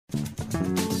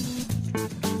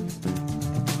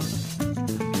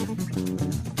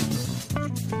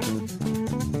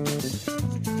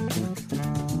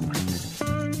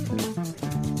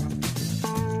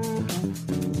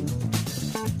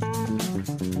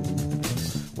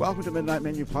Welcome to Midnight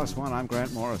Menu Plus One. I'm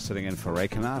Grant Morris, sitting in for Ray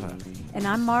Canata. And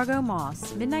I'm Margot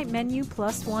Moss. Midnight Menu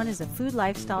Plus One is a food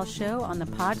lifestyle show on the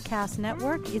podcast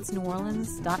network,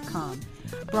 itsneworleans.com.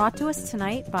 Brought to us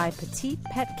tonight by Petite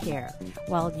Pet Care.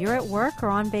 While you're at work or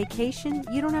on vacation,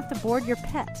 you don't have to board your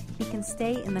pet. He can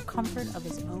stay in the comfort of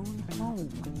his own home.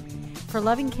 For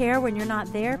loving care when you're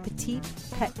not there, Petite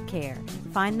Pet Care.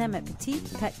 Find them at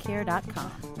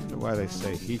petitepetcare.com. I wonder why they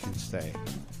say he can stay,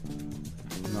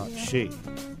 not she.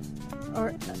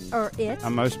 Or it. Are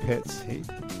most pets he?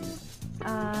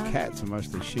 Cats are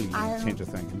mostly she, you tend to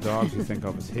think. And dogs you think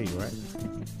of as he, right?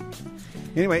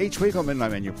 Anyway, each week on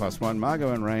Midnight Menu Plus One,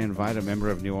 Margot and Ray invite a member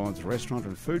of New Orleans' restaurant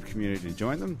and food community to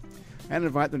join them and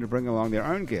invite them to bring along their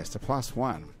own guest, a plus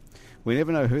one. We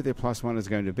never know who their plus one is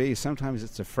going to be. Sometimes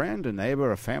it's a friend, a neighbor,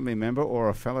 a family member, or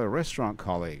a fellow restaurant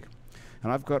colleague.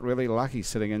 And I've got really lucky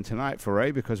sitting in tonight for Ray,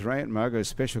 because Ray and Margot's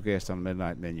special guest on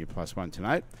Midnight Menu Plus One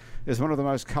tonight is one of the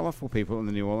most colorful people in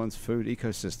the New Orleans food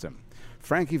ecosystem,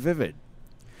 Frankie Vivid.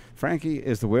 Frankie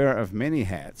is the wearer of many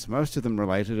hats, most of them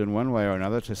related in one way or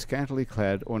another to scantily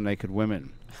clad or naked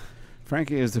women.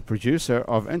 Frankie is the producer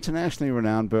of internationally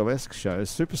renowned burlesque shows,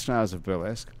 Superstars of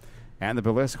Burlesque, and the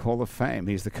Burlesque Hall of Fame.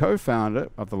 He's the co-founder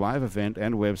of the live event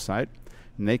and website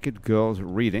Naked Girls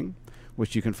Reading,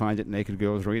 which you can find at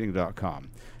nakedgirlsreading.com.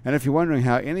 And if you're wondering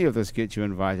how any of this gets you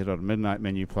invited on Midnight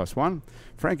Menu Plus One,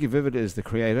 Frankie Vivid is the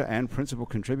creator and principal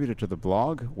contributor to the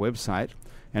blog, website,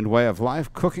 and way of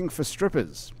life Cooking for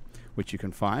Strippers, which you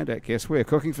can find at, guess where,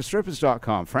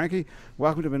 cookingforstrippers.com. Frankie,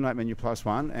 welcome to Midnight Menu Plus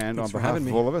One, and Thanks on behalf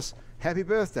of all of us, happy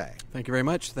birthday. Thank you very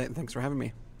much. Thanks for having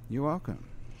me. You're welcome.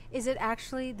 Is it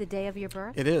actually the day of your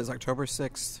birth? It is October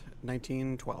 6th,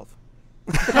 1912.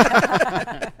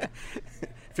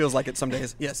 Feels like it some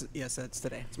days. Yes, it's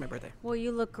today. It's my birthday. Well,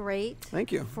 you look great.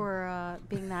 Thank you. For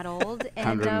being that old.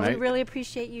 And we 108. really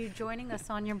appreciate you joining us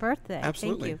on your birthday.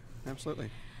 Absolutely. Thank you. Absolutely.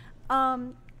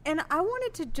 And I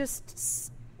wanted to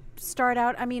just start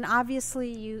out. I mean,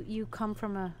 obviously, you come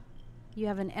from you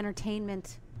have an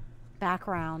entertainment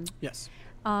background. Yes.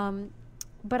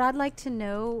 But I'd like to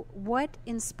know what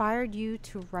inspired you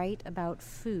to write about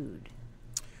food.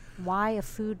 Why a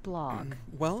food blog?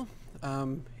 Well,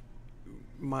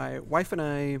 my wife and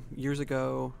I, years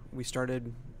ago, we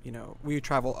started, we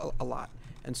travel a lot.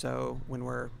 And so when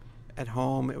we're at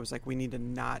home, it was like we need to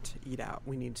not eat out.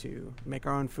 We need to make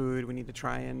our own food. We need to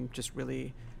try and just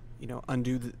really,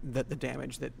 undo the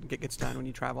damage that gets done when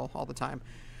you travel all the time.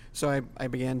 So I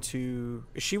began to.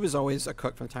 She was always a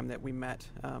cook from the time that we met,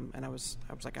 and I was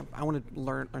like, I want to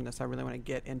learn this. I really want to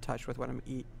get in touch with what I'm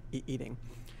eating.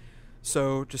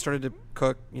 So just started to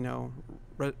cook,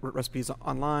 recipes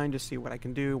online, just see what I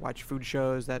can do, watch food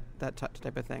shows, that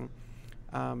type of thing.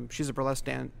 She's a burlesque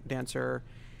dancer,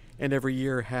 and every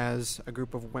year has a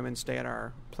group of women stay at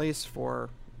our place for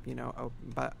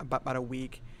about a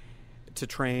week to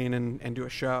train and do a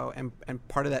show, and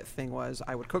part of that thing was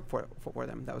I would cook for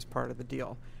them. That was part of the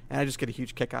deal, and I just get a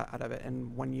huge kick out of it.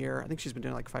 And one year, I think she's been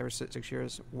doing like 5 or 6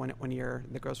 years. One year,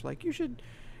 the girls were like, you should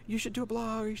do a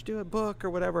blog, or you should do a book or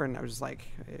whatever. And I was just like,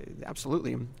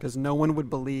 absolutely, because no one would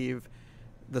believe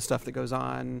the stuff that goes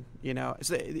on.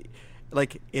 It's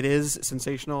like, it is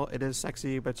sensational, it is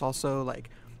sexy, but it's also like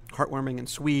heartwarming and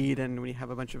sweet. And when you have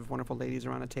a bunch of wonderful ladies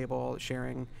around a table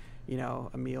sharing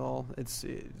a meal, it's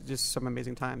just some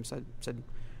amazing times. I said,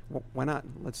 why not?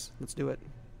 Let's do it.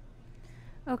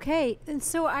 Okay, and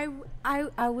so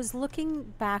I was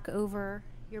looking back over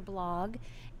your blog,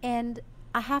 and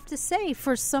I have to say,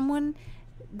 for someone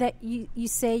that you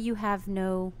say you have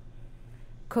no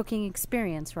cooking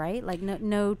experience, right? Like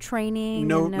no training,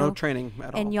 no training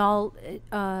at all, and y'all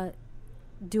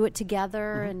do it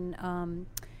together, and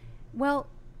well,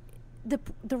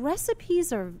 the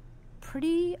recipes are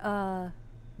pretty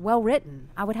well written,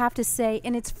 I would have to say,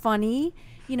 and it's funny.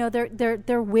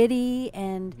 They're witty,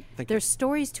 and there's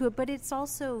stories to it, but it's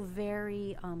also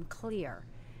very clear.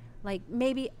 Like,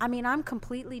 maybe, I'm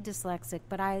completely dyslexic,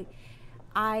 but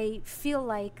I feel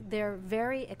like they're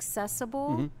very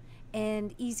accessible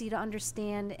and easy to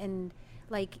understand, and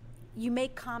like you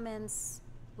make comments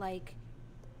like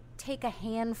take a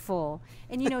handful,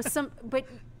 and but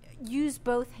use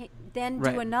both, then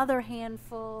do another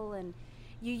handful, and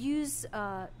you use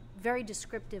very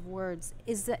descriptive words.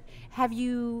 Have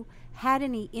you had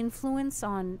any influence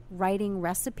on writing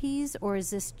recipes, or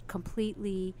is this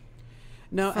completely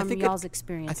No, from I think y'all's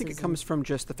experiences? I think it comes from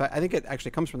just the fact. I think it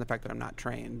actually comes from the fact that I'm not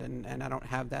trained and I don't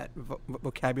have that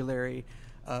vocabulary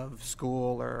of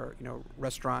school or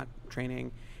restaurant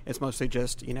training. It's mostly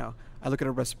just I look at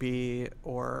a recipe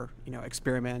or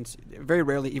experiment. Very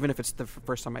rarely, even if it's the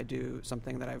first time I do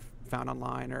something that I've found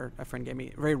online or a friend gave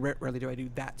me, very rarely do I do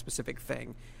that specific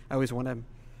thing. I always want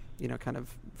to kind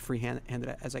of freehand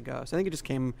it as I go. So I think it just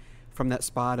came from that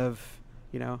spot of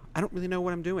I don't really know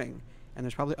what I'm doing. And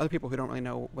there's probably other people who don't really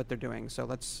know what they're doing. So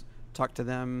let's talk to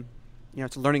them.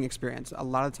 It's a learning experience. A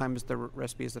lot of times the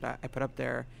recipes that I put up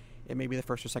there, it may be the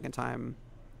first or second time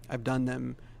I've done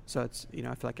them. So it's, I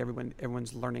feel like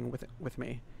everyone's learning with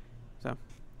me. So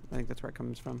I think that's where it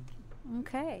comes from.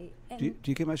 Okay. Do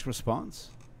you get much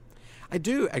response? I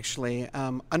do, actually.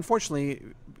 Unfortunately,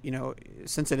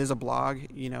 since it is a blog,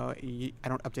 I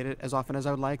don't update it as often as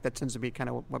I would like. That tends to be kind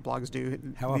of what blogs do.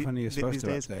 How often are you supposed to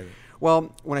update it?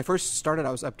 Well, when I first started,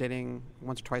 I was updating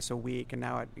once or twice a week, and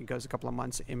now it goes a couple of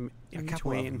months in between.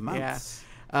 Couple of months? Yeah.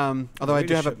 Although I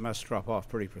do have must drop off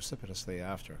pretty precipitously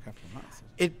after a couple of months.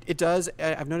 It does.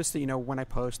 I've noticed that when I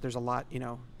post, there's a lot.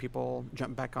 People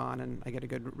jump back on, and I get a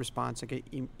good response. I get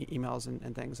emails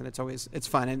and things, and it's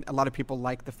fun. And a lot of people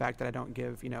like the fact that I don't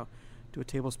give do a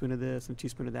tablespoon of this and a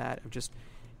teaspoon of that. Of just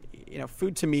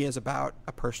food to me is about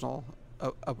a personal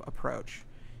approach,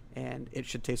 and it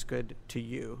should taste good to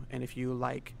you. And if you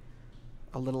like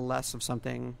a little less of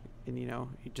something, and you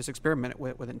just experiment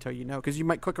with it until because you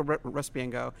might cook a recipe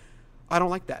and go, I don't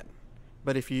like that.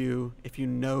 But if you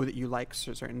know that you like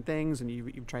certain things and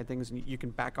you've tried things and you can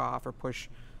back off or push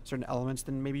certain elements,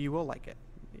 then maybe you will like it.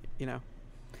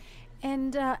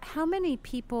 And how many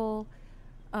people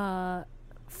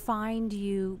find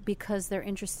you because they're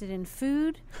interested in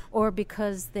food or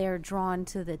because they're drawn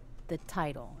to the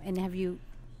title? And have you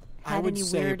had any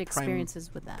weird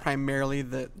experiences with that? Primarily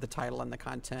the title and the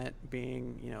content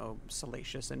being,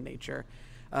 salacious in nature.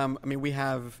 We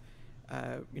have,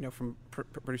 from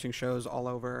producing shows all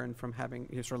over and from having,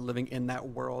 sort of living in that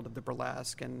world of the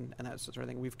burlesque and that sort of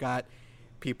thing. We've got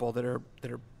people that are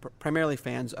primarily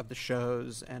fans of the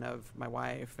shows and of my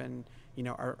wife and,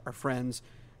 our friends.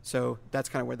 So that's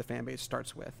kind of where the fan base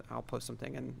starts with. I'll post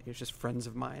something and it's just friends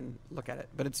of mine look at it.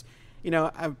 But it's,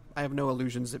 I have no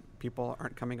illusions that people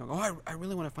aren't coming and going, I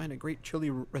really want to find a great chili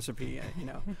recipe,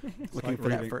 looking for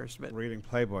that first. But reading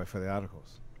Playboy for the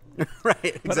articles. Right,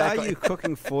 exactly. But are you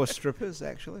cooking for strippers,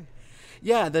 actually?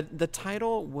 Yeah, the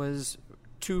title was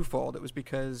twofold. It was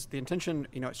because the intention,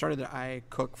 it started that I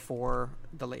cook for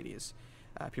the ladies.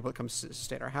 People that come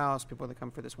stay at our house, people that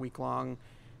come for this week-long,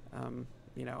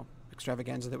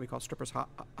 extravaganza that we call Strippers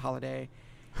Holiday.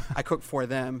 I cook for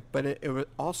them, but it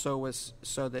also was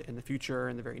so that in the future,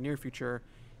 in the very near future,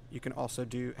 you can also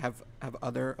have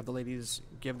other of the ladies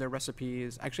give their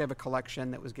recipes. I actually have a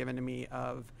collection that was given to me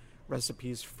of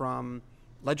recipes from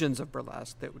legends of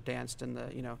burlesque that danced in the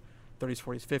 30s,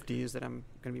 40s, 50s that I'm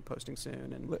going to be posting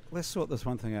soon. And let's sort this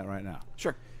one thing out right now.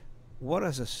 Sure. What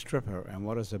is a stripper and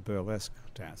what is a burlesque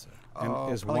dancer?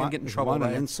 And is one get in trouble, one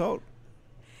right? an insult?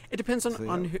 It depends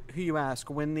on who you ask.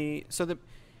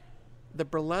 The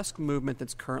burlesque movement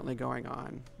that's currently going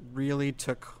on really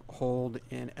took hold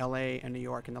in LA and New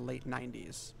York in the late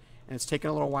 90s. And it's taken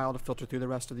a little while to filter through the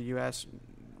rest of the U.S.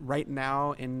 Right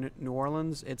now in New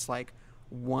Orleans, it's like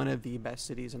one of the best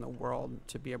cities in the world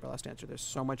to be a burlesque dancer. There's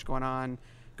so much going on,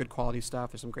 good quality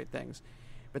stuff. There's some great things.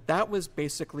 But that was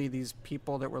basically these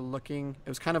people that were looking. It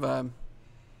was kind of a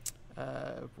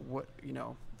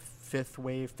fifth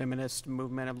wave feminist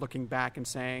movement of looking back and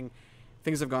saying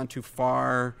things have gone too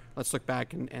far. Let's look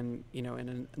back and in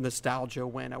a nostalgia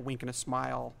when a wink and a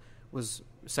smile was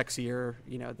sexier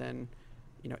than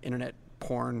internet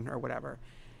porn or whatever.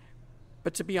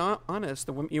 But to be honest,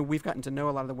 the women, we've gotten to know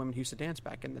a lot of the women who used to dance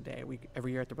back in the day.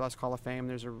 Every year at the Burlesque Hall of Fame,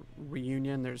 there's a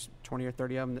reunion. There's 20 or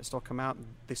 30 of them that still come out. And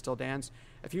they still dance.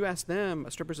 If you ask them,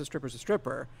 a stripper's a stripper's a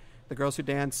stripper. The girls who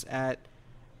dance at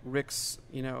Rick's,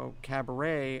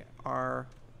 cabaret are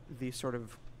the sort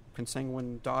of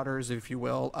consanguine daughters, if you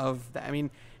will, of that. I mean,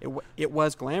 it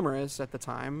was glamorous at the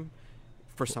time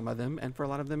for some of them, and for a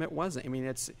lot of them it wasn't. I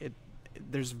mean,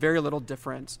 there's very little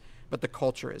difference. But the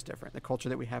culture is different. The culture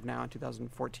that we have now in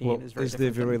 2014 is very different. Is there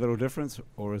very little difference,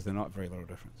 or is there not very little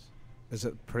difference? Is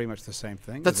it pretty much the same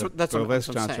thing? That's what I'm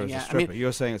saying. Yeah. Stripper.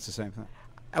 You're saying it's the same thing.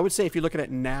 I would say if you look at it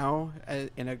now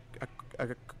in a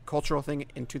cultural thing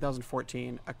in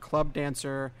 2014, a club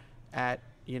dancer at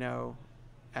a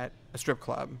strip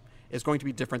club is going to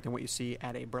be different than what you see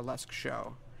at a burlesque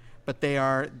show. But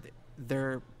they're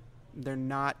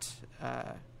not.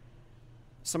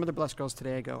 Some of the burlesque girls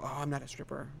today go, "Oh, I'm not a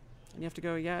stripper." And you have to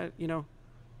go, yeah,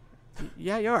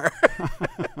 Yeah, you are.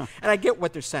 And I get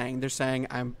what they're saying. They're saying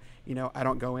I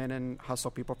don't go in and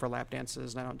hustle people for lap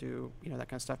dances, and I don't do, that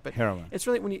kind of stuff. But heroin. It's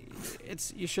really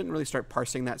you shouldn't really start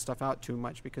parsing that stuff out too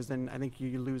much, because then I think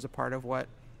you lose a part of what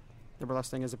the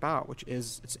burlesque thing is about, which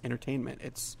is it's entertainment,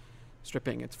 it's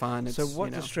stripping, it's fun. So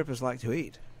what do strippers like to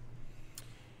eat?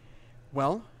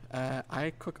 Well,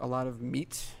 I cook a lot of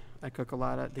meat. They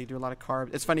do a lot of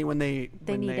carbs. It's funny when they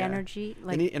need energy,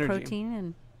 like they need energy. protein,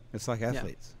 and it's like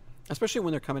athletes. Yeah. Especially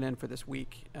when they're coming in for this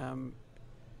week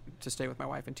to stay with my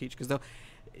wife and teach, because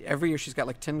every year she's got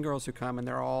like 10 girls who come, and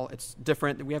it's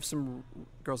different. We have some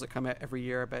girls that come every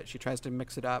year, but she tries to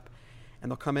mix it up,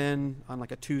 and they'll come in on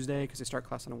like a Tuesday because they start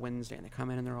class on a Wednesday, and they come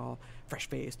in and they're all fresh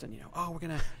faced, and we're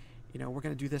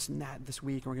gonna do this and that this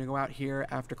week, and we're gonna go out here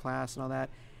after class and all that.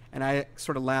 And I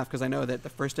sort of laugh because I know that the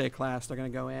first day of class, they're going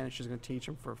to go in and she's going to teach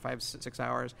them for 5-6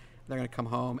 hours. They're going to come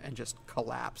home and just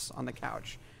collapse on the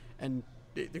couch. And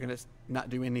they're going to not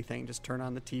do anything, just turn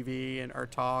on the TV or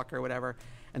talk or whatever.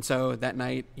 And so that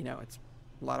night, it's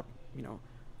a lot of,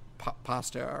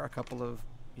 pasta or a couple of,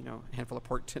 handful of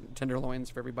pork tenderloins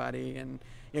for everybody. And,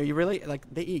 you really,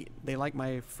 they eat. They like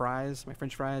my fries. My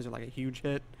French fries are like a huge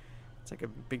hit. It's like a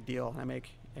big deal.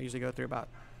 I usually go through about,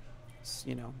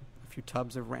 few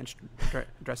tubs of ranch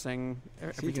dressing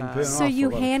every time. So you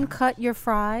hand cut your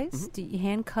fries? Mm-hmm. Do you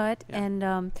hand cut? Yeah.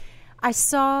 And I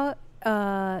saw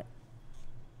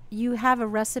you have a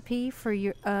recipe for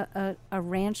your a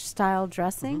ranch style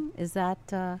dressing. Mm-hmm. Is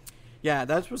that? Yeah,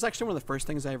 that was actually one of the first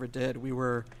things I ever did. We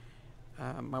were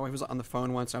my wife was on the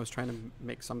phone once. And I was trying to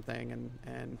make something, and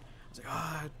I was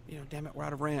like, damn it, we're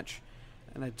out of ranch.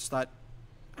 And I just thought,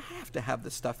 I have to have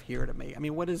this stuff here to make. I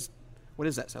mean, what is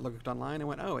that? So I looked online and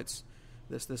went, it's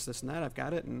this, and that. I've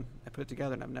got it, and I put it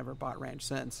together, and I've never bought ranch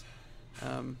since.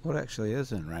 What actually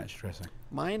is in ranch dressing?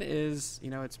 Mine is,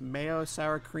 it's mayo,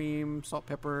 sour cream, salt,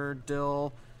 pepper,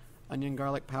 dill, onion,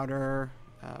 garlic powder,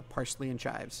 parsley, and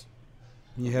chives.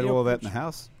 You had all that in the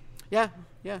house? Yeah.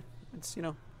 It's,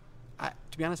 to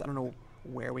be honest, I don't know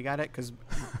where we got it, because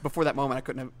before that moment, I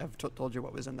couldn't have told you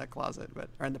what was in the closet,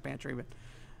 or in the pantry, but...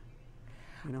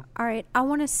 All right, I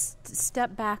want to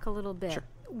step back a little bit. Sure.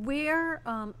 Where,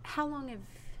 how long have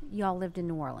y'all lived in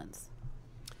New Orleans?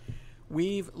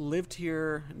 We've lived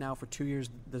here now for 2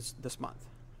 years this month.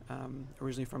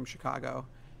 Originally from Chicago,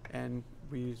 and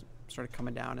we started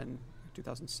coming down in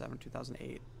 2007,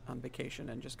 2008 on vacation,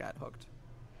 and just got hooked.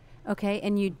 Okay,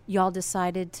 and y'all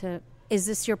decided to... Is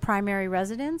this your primary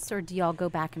residence, or do y'all go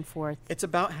back and forth? It's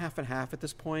about half and half at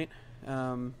this point.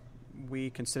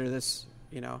 We consider this,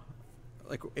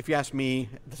 like, if you ask me,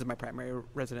 this is my primary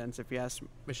residence. If you ask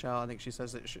Michelle, I think she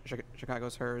says that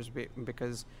Chicago's hers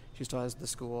because she still has the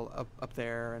school up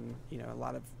there, and a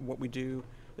lot of what we do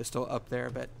is still up there.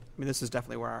 But I mean, this is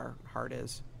definitely where our heart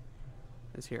is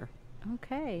here.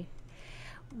 Okay.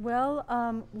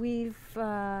 Well, we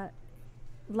would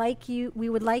like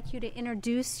you to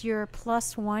introduce your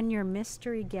 +1, your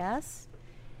mystery guest.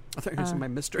 I thought you were going to say my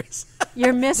mistress.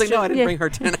 Your mystery. Like, no, I didn't bring her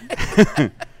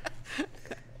tonight.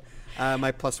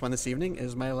 My +1 this evening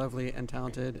is my lovely and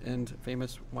talented and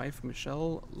famous wife,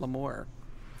 Michelle L'Amour.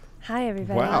 Hi,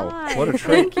 everybody. Wow, Hi. what a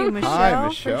treat. Thank you, Michelle, Hi,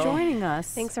 Michelle, for joining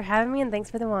us. Thanks for having me, and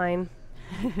thanks for the wine.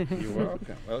 You're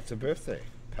welcome. Well, it's a birthday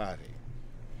party.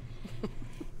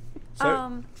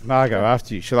 So, Margot,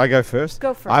 after you. Shall I go first?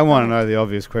 Go first. I want to know the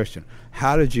obvious question.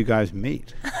 How did you guys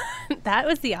meet? That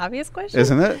was the obvious question?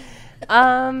 Isn't it?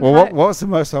 Well, what was the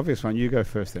most obvious one? You go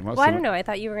first then. I don't know. I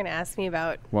thought you were going to ask me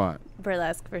about what?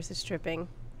 Burlesque versus stripping.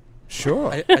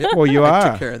 Sure. Well, you are. I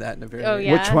took care of that in a very... Oh,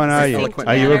 yeah? Which one are you? Eloquent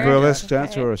Are you a manner? burlesque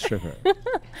dancer or a stripper?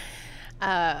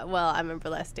 Well, I'm a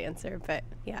burlesque dancer, but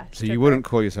yeah. So you wouldn't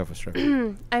call yourself a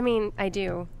stripper? I mean, I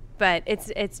do, but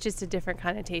it's just a different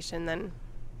connotation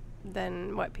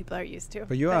than what people are used to.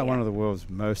 But you are one of the world's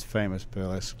most famous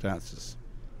burlesque dancers.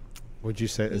 Would you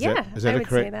say? Is I that would a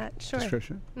correct say that. Sure.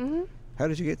 description? Mm-hmm. How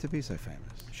did you get to be so famous?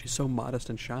 She's so modest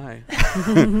and shy.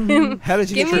 How did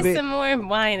you Give get to me be? some more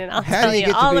wine, and I'll How tell do you you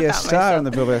get all to be a about star myself. in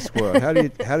the burlesque world? How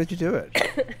did you do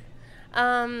it?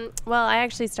 Well, I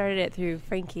actually started it through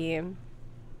Frankie.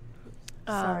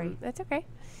 Sorry. That's okay.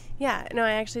 Yeah, no,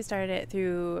 I actually started it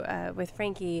through with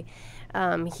Frankie.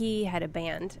 He had a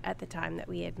band at the time that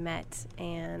we had met,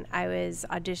 and I was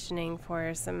auditioning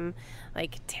for some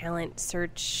like talent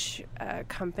search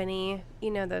company.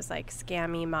 You know, those like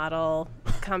scammy model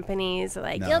companies,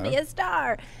 like you'll be a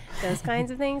star, those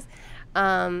kinds of things.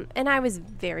 And I was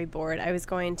very bored. I was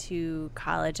going to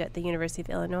college at the University of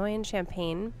Illinois in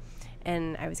Champaign,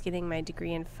 and I was getting my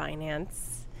degree in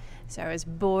finance. So I was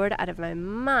bored out of my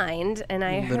mind, and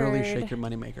I literally shake your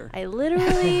moneymaker. I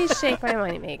literally shake my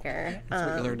moneymaker. That's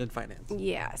what you learned in finance.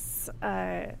 Yes.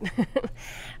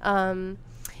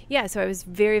 Yeah, so I was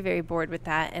very, very bored with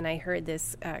that, and I heard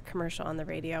this commercial on the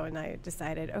radio, and I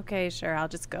decided, okay, sure, I'll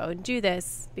just go and do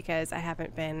this because I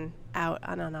haven't been out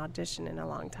on an audition in a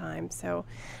long time. So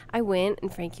I went,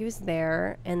 and Frankie was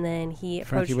there, and then he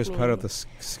approached me. Frankie was part of the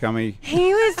scummy...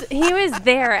 He was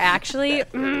there, actually,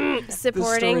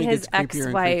 supporting his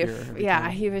ex-wife.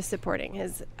 Yeah, he was supporting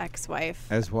his ex-wife.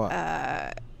 As what?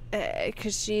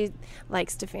 Because she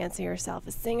likes to fancy herself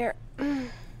a singer.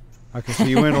 Okay, so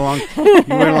you went along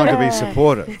to be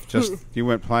supportive. Just you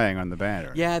weren't playing on the band.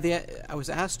 Or Yeah, I was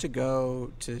asked to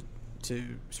go to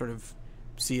sort of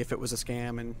see if it was a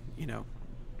scam and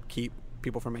keep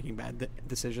people from making bad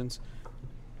decisions.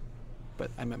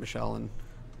 But I met Michelle and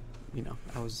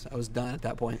I was done at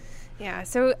that point. Yeah,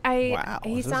 so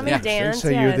he saw me dance. So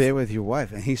you were there with your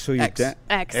wife, and he saw you dance.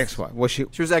 Ex-wife. Was she?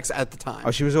 She was ex at the time.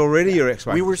 Oh, she was already your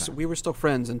ex-wife. We were still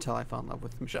friends until I fell in love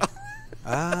with Michelle.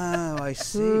 Oh, I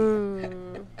see.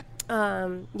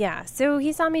 Yeah, so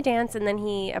he saw me dance, and then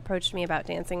he approached me about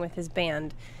dancing with his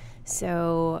band.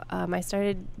 So I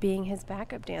started being his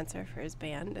backup dancer for his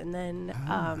band, and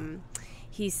then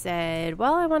he said,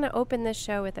 well, I want to open this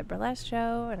show with a burlesque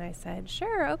show, and I said,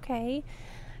 sure, okay.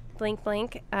 Blink,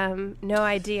 blink. No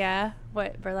idea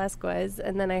what burlesque was,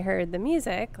 and then I heard the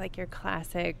music, like your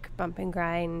classic bump and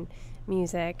grind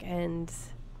music, and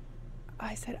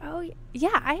I said, oh,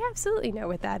 yeah, I absolutely know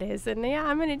what that is. And yeah,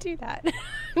 I'm going to do that.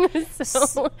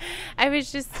 So I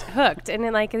was just hooked. And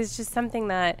then, it was just something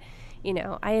that,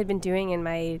 I had been doing in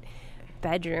my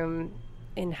bedroom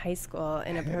in high school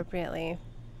inappropriately,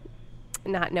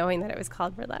 not knowing that it was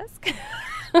called burlesque.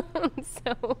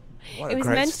 So it was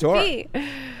meant to be.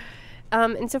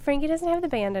 And so Frankie doesn't have the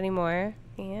band anymore.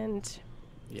 And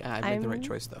yeah, I made the right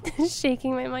choice, though.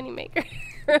 Shaking my moneymaker.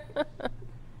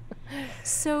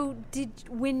 So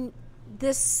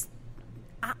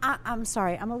I'm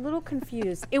sorry, I'm a little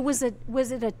confused. Was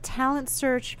it a talent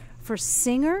search for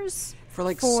singers?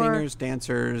 For singers,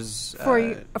 dancers.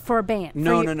 For a band?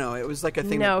 No. It was like a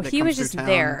thing. No, that he was just town.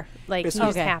 there. He Basically.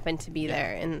 just happened to be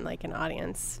there in an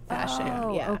audience fashion.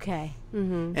 Oh, yeah. okay.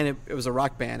 Mm-hmm. And it was a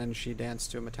rock band, and she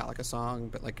danced to a Metallica song,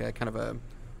 but like a kind of a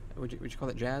would you call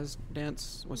it jazz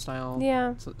dance? What style?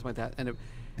 Yeah, something like that. And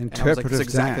interpretive that's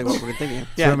exactly dance. what we were thinking.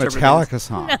 Yeah, a Metallica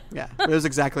song. Yeah, it was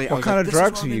exactly. What kind of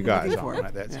drugs were you guys on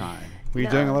at that time? Were you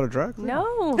doing a lot of drugs?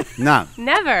 No. None.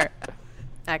 Never.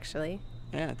 Actually.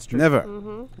 Yeah, it's true. Never.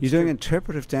 Mm-hmm. You're doing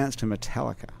interpretive dance to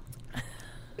Metallica.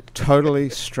 Totally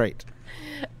straight.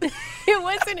 It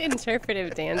wasn't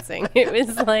interpretive dancing. It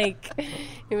was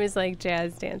like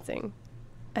jazz dancing.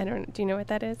 Do you know what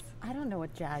that is? I don't know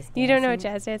what jazz dancing. You don't know what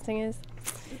jazz dancing is?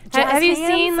 Have you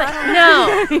seen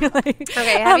no.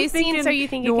 Okay, have you seen So You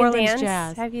Think You Can Dance?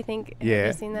 Jazz. Have you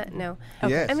seen that? No.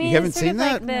 Okay. Yes. I mean, you haven't seen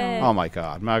that? Oh my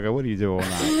God, Margot, what do you do all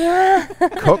night?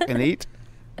 Cook and eat?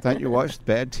 Don't you watch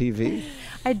bad TV?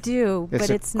 I do, but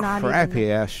it's not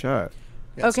crappy ass show.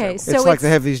 Yeah, okay, so it's like they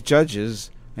have these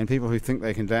judges and people who think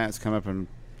they can dance come up and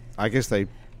I guess they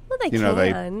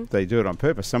they do it on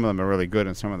purpose. Some of them are really good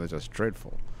and some of them are just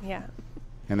dreadful. Yeah.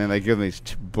 And then they give them these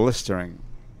blistering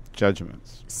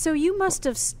judgments. So you must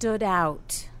have stood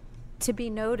out to be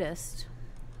noticed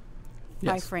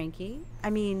by Frankie. I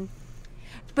mean,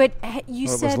 but you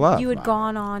said you had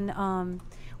gone on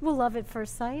Love at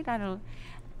First Sight.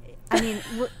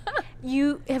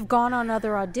 You have gone on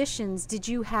other auditions. Did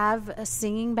you have a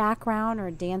singing background or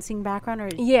a dancing background? Or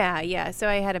Yeah. So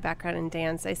I had a background in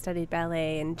dance. I studied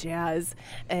ballet and jazz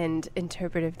and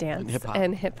interpretive dance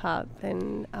and hip hop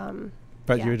and.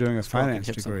 But you were doing a finance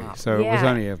degree, so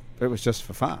it was just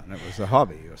for fun. It was a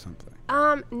hobby or something.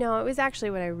 No, it was actually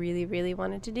what I really, really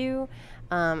wanted to do.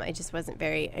 I just wasn't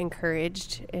very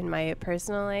encouraged in my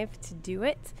personal life to do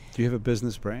it. Do you have a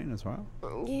business brain as well?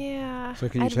 Yeah. So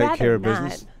can you take care of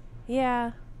business?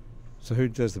 Yeah. So who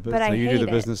does the business? But so you do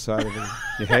the business side of it.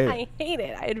 You hate it. I hate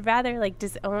it. I'd rather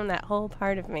disown that whole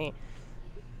part of me.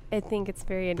 I think it's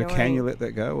very annoying. But can you let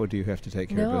that go, or do you have to take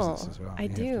care of business as well? I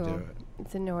do.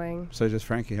 It's annoying. So does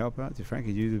Frankie help out? Do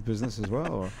Frankie do business as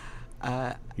well,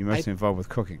 or you mostly involved with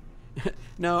cooking?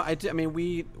 No, I mean,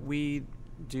 we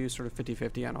do sort of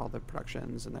 50-50 on all the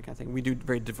productions and that kind of thing. We do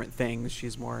very different things.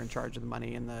 She's more in charge of the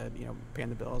money and the paying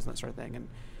the bills and that sort of thing, and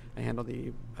I handle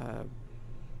the a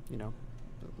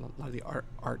lot of the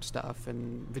art stuff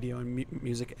and video and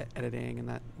music editing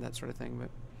and that sort of thing. But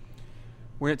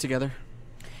we're in it together.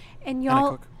 And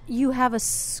y'all, you have a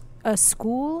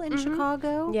school in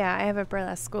Chicago? Yeah, I have a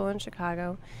burlesque school in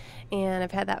Chicago, and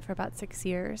I've had that for about 6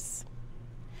 years.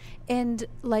 And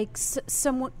like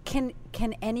someone can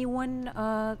anyone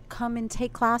come and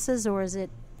take classes, or is it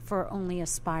for only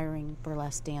aspiring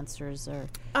burlesque dancers? Or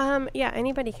yeah,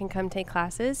 anybody can come take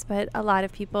classes, but a lot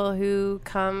of people who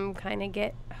come kind of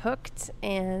get hooked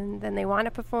and then they want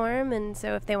to perform, and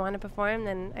so if they want to perform,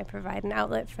 then I provide an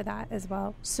outlet for that as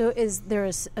well. So is there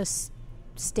a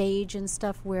stage and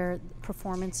stuff where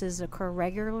performances occur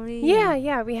regularly?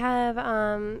 Yeah, we have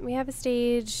a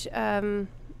stage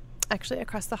actually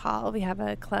across the hall. We have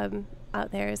a club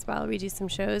out there as well. We do some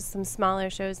shows, some smaller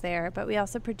shows there, but we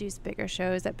also produce bigger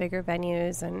shows at bigger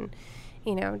venues and,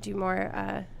 do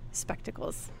more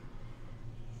spectacles.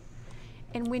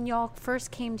 And when y'all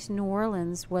first came to New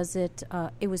Orleans, was it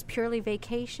was purely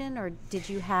vacation, or did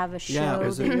you have a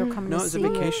show that you were coming to see? No,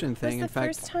 it was a vacation thing. Was the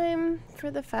first time for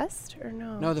the fest, or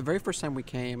no? No, the very first time we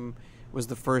came was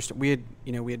the first. We had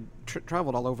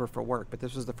traveled all over for work, but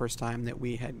this was the first time that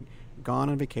we had gone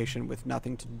on vacation with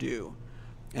nothing to do,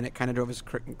 and it kind of drove us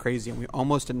crazy. And we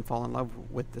almost didn't fall in love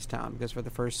with this town because for the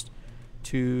first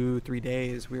 2-3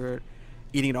 days we were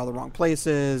eating at all the wrong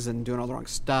places and doing all the wrong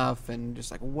stuff, and just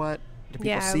like what. We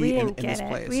didn't get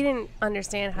it. We didn't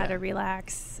understand how to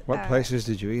relax. What places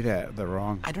did you eat at? The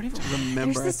wrong. I don't even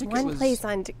remember. There's this one place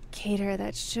on Decatur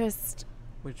that's just.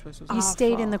 Which place was you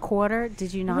stayed in the Quarter?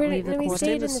 Did you not leave the Quarter? We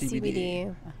stayed in the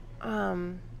CBD.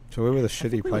 So where were the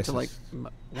shitty places? We went to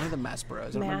one of the Masperos.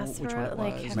 I don't remember which one it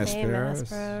like was. Cafe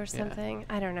Maspero or something.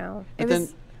 Yeah. I don't know. But then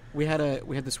we had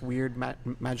this weird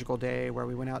magical day where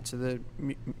we went out to the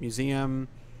museum.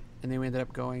 And then we ended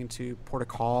up going to Port au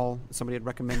Call, somebody had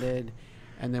recommended,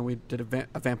 and then we did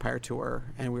a vampire tour,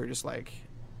 and we were just like,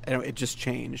 it just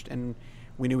changed, and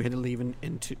we knew we had to leave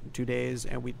in 2 days,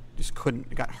 and we just couldn't.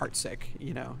 It got heartsick,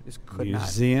 just could not.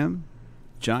 Museum,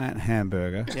 giant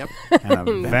hamburger, yep, and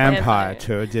a vampire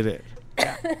tour did it.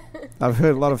 Yeah. I've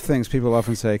heard a lot of things. People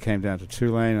often say came down to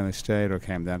Tulane and they stayed, or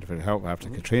came down to help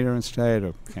after Katrina and stayed,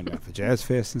 or came down for Jazz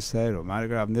Fest and stayed, or Mardi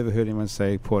Gras. I've never heard anyone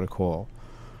say Port au Call.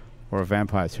 Or a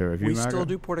vampire tour. Have you, Margaret? Still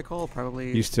do Port au Call,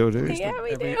 probably. You still do? Yeah,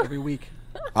 we do. Every week.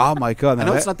 Oh, my God. I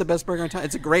know it's not the best burger in town.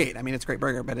 It's a great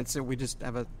burger, but we just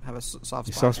have a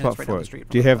soft spot for it.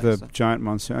 Do you have the giant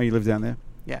monsoon? Oh, you live down there?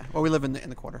 Yeah. Well, we live in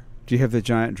the Quarter. Do you have the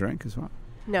giant drink as well?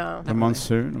 No. The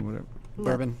monsoon or whatever? No.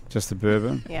 Bourbon. Just the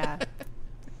bourbon? Yeah.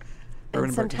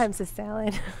 And sometimes a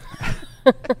salad.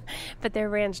 But their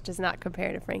ranch does not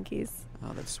compare to Frankie's.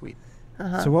 Oh, that's sweet.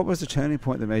 So what was the turning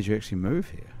point that made you actually move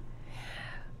here?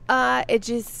 It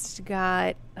just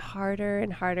got harder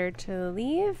and harder to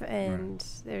leave, and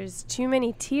there's too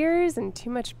many tears and too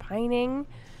much pining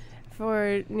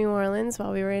for New Orleans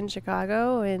while we were in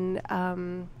Chicago,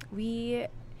 and we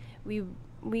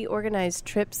organized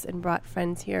trips and brought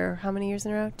friends here. How many years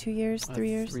in a row? 2 years? 3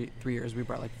 years? 3 years. We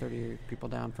brought like 30 people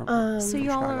down from so from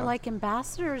y'all Chicago. are like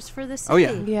ambassadors for the city. Oh,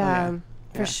 yeah. Yeah.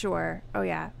 For sure. Oh,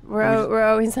 yeah. We're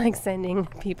always like sending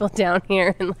people down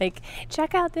here and like,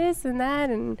 check out this and that.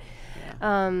 And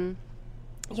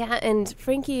and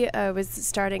Frankie was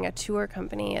starting a tour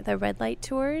company, the Red Light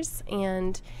Tours,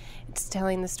 and it's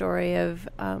telling the story of,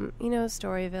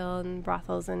 Storyville and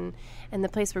brothels. And the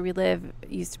place where we live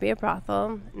used to be a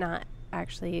brothel, not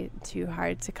actually too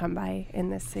hard to come by in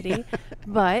this city,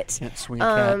 but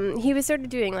he was sort of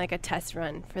doing like a test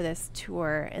run for this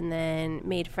tour, and then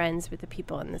made friends with the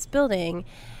people in this building,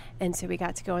 and so we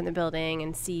got to go in the building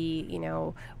and see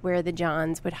where the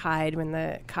Johns would hide when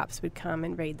the cops would come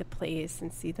and raid the place,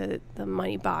 and see the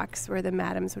money box where the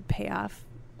madams would pay off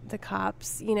the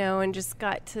cops, and just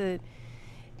got to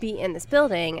be in this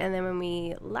building. And then when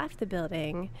we left the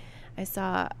building, I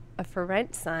saw a for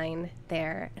rent sign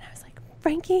there, and I was like,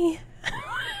 Frankie,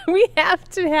 we have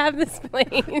to have this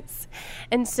place.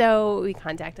 And so we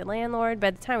contacted landlord. By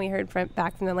the time we heard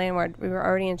back from the landlord, we were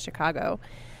already in Chicago.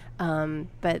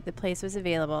 But the place was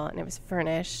available, and it was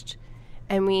furnished.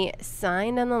 And we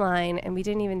signed on the line, and we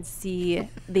didn't even see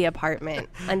the apartment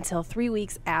until 3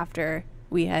 weeks after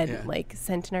we had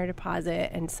sent in our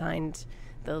deposit and signed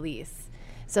the lease.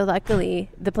 So luckily,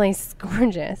 the place is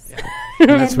gorgeous. Yeah. And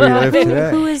that's where you live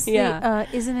today. Who is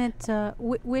isn't it,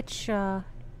 which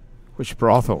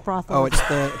brothel? Oh,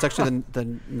 it's actually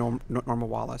the Norma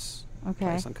Wallace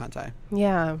place on Conti.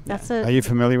 Yeah. Are you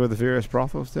familiar with the various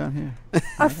brothels down here?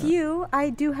 A few. I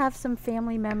do have some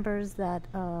family members that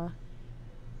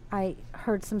I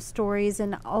heard some stories,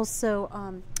 and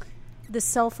also the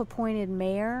self-appointed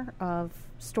mayor of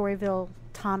Storyville,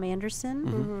 Tom Anderson.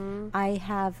 Mm-hmm. I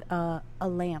have a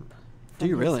lamp. Do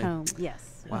you really? Home. Yes.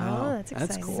 Wow, oh, that's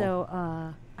exciting. Cool.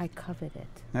 So I covet it.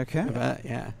 Okay. I bet,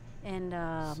 yeah. And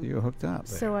so you're hooked up.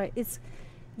 There. So it's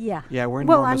Yeah, we're in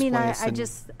well. Norma's I mean,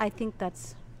 place I think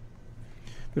that's.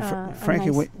 But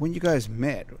Frankie, nice when you guys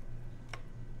met,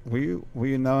 were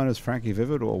you known as Frankie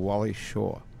Vivid or Wally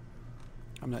Shaw?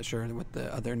 I'm not sure what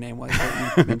the other name was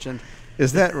that you mentioned.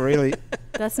 Is that really?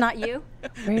 That's not you?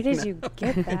 Where did you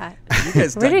get that? You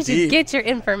guys Where dug did you deep. get your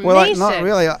information? Well, not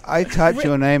really. I typed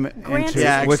your name Grant's into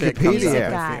Yeah, actually, it comes Music up.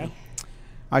 Wikipedia. guy.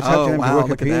 I typed Oh, it into wow,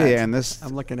 look at Wikipedia, that. and this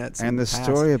I'm looking at some and the past.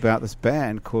 story about this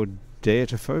band called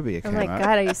Deatophobia Oh came my out,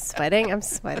 God, are you sweating? I'm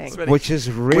sweating. Sweating. which is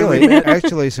really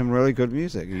actually some really good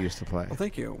music you used to play. Well,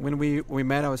 thank you. When we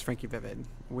met, I was Frankie Vivid.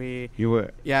 You were.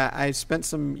 Yeah, I spent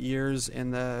some years in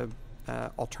the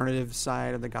alternative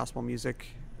side of the gospel music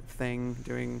thing,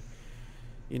 doing,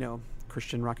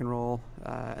 Christian rock and roll,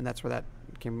 and that's where that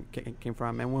came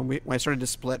from. And when I started to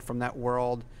split from that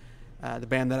world, the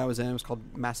band that I was in was called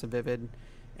Massive Vivid,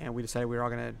 and we decided we were all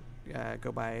going to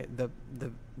go by the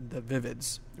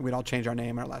Vivids. We'd all change our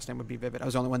name. Our last name would be Vivid. I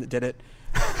was the only one that did it.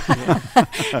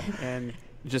 And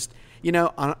just,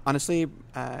 honestly,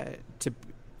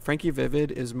 Frankie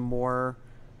Vivid is more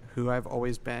who I've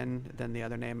always been than the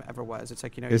other name ever was. It's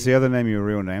like, Is the other name your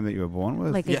real name that you were born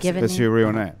with? Like Yes, a given That's name? your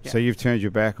real name. Yeah. So you've turned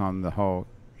your back on your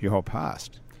whole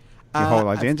past, your whole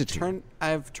identity.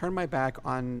 I've turned my back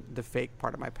on the fake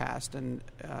part of my past, and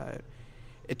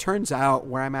it turns out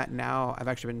where I'm at now, I've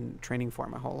actually been training for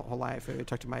my whole life. I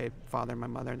talked to my father and my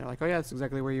mother, and they're like, "Oh yeah, that's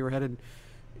exactly where you were headed."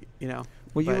 Well,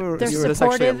 But you were. They're you were just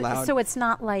actually supportive, allowed- so it's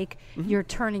not like you're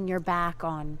turning your back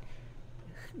on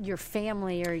your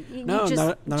family or No,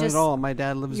 not at all. My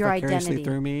dad lives your vicariously identity.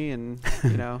 through me, and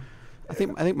I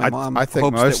think my mom. I think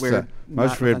hopes most that we're most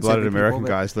not red-blooded unsavory American people,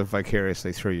 but- guys live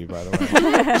vicariously through you. By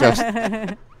the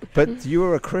way, but you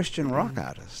were a Christian rock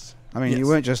artist. I mean, you Yes.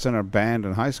 weren't just in a band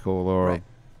in high school or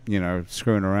Right.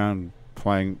 screwing around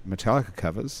playing Metallica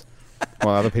covers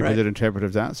while other people Right. did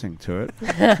interpretive dancing to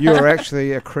it. You were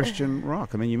actually a Christian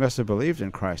rock. I mean, you must have believed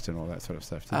in Christ and all that sort of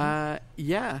stuff. Didn't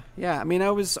you? Yeah. I mean,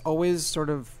 I was always sort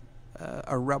of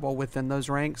a rebel within those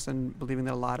ranks, and believing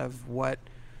that a lot of what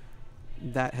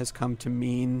that has come to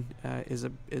mean is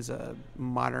a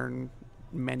modern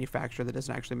manufacture that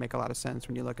doesn't actually make a lot of sense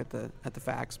when you look at the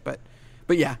facts. But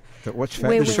yeah, But which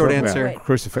Wait, fact the short answer- wait.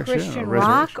 Crucifixion Christian or rock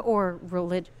resurrection? or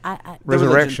religion? the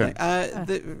Resurrection.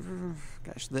 religion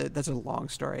thing. That's a long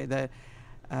story.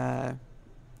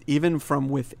 Even from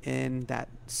within that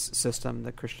system,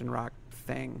 the Christian rock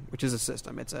thing, which is a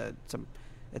system, it's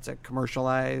a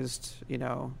commercialized,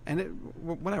 and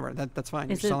whatever. That's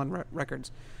fine. Is You're it- selling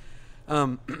records,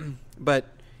 but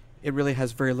it really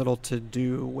has very little to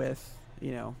do with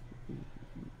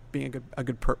being a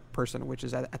good person, which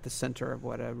is at the center of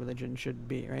what a religion should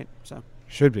be, right? So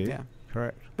Should be. yeah.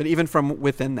 Correct. But even from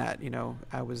within that,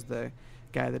 I was the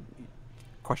guy that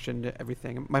questioned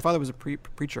everything. My father was a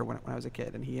preacher when I was a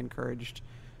kid, and he encouraged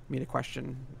me to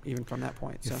question even from that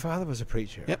point. Your So, father was a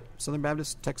preacher. yep, Southern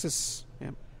Baptist, Texas,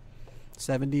 yep,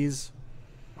 70s.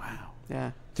 Wow.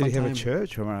 Yeah. Did he fun have a time.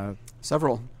 church or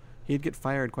Several. He'd get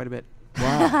fired quite a bit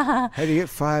wow? How do you get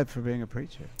fired for being a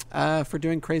preacher? for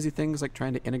doing crazy things like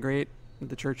trying to integrate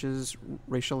the churches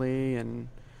racially and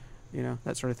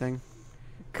that sort of thing.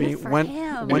 Good for one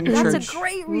him. one That's church- a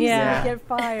great reason Yeah. to get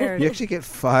fired. You actually get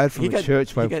fired from He a got-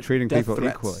 church by he got treating death people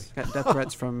threats. equally. Got death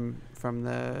threats from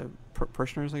the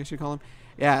parishioners, I guess you call them.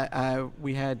 Yeah,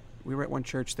 we were at one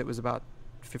church that was about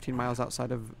 15 miles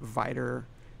outside of Vidor,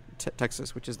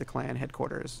 Texas, which is the Klan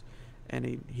headquarters, and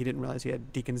he didn't realize he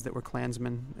had deacons that were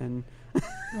Klansmen. And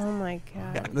Oh my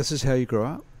God. This is how you grew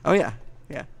up? oh yeah,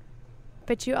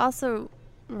 But you also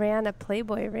ran a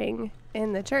Playboy ring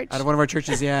in the church. out of one of our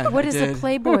churches. Yeah, What I does did. a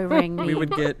Playboy ring mean? We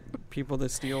would get people to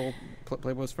steal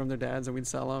Playboys from their dads, and we'd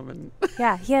sell them. And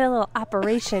Yeah, he had a little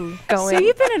operation going. So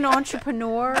you've been an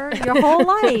entrepreneur your whole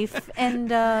life, and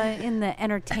in the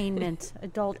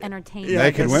adult entertainment. Yeah, I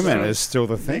Naked guess women so. is still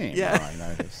the theme. Yeah. I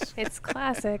noticed. It's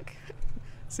classic.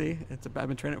 see, I've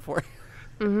been training for.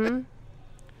 Mm-hmm.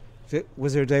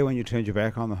 Was there a day when you turned your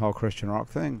back on the whole Christian rock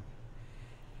thing?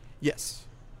 Yes.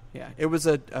 Yeah. It was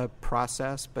a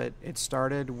process, but it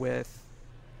started with,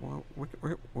 well,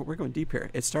 we're going deep here.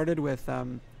 It started with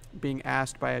being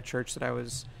asked by a church that I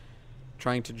was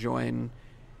trying to join.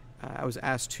 I was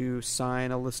asked to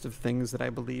sign a list of things that I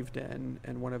believed in,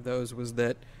 and one of those was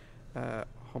that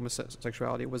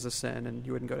homosexuality was a sin and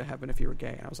you wouldn't go to heaven if you were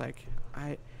gay. And I was like,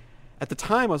 at the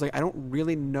time, I was like, I don't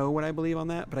really know what I believe on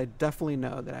that, but I definitely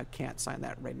know that I can't sign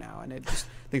that right now. And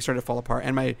things started to fall apart.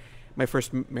 And my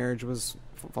first marriage was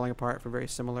falling apart for very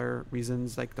similar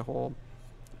reasons. Like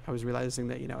I was realizing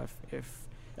that, if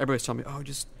everybody's telling me, oh,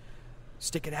 just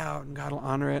stick it out and God will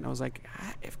honor it. And I was like,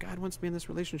 if God wants me in this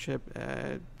relationship,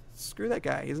 screw that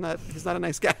guy. He's not a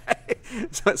nice guy.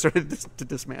 So I started to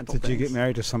dismantle Did you things. get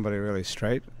married to somebody really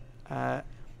straight? Got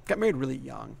married really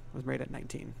young. I was married at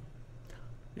 19.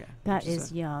 That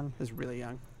is young. Is really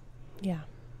young. Yeah.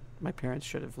 My parents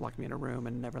should have locked me in a room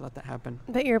and never let that happen.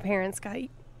 But your parents got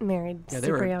married Yeah, they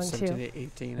super were young 17, too.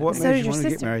 18. What So made did you your want to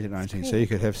get sister. married at 19 so you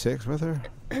could have sex with her?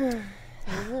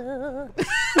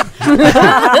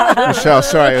 Michelle,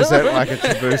 sorry, is that like a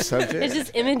taboo subject? It's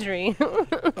just imagery.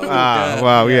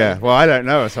 Well, yeah. Well, I don't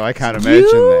know, so I can't imagine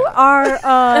You that.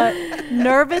 are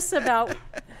nervous about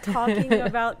talking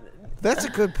about. That's a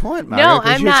good point, Margaret. No, 'cause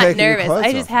I'm you're not taking your nervous. clothes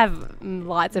I just off. have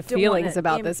lots of Don't feelings wanna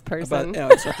about this person.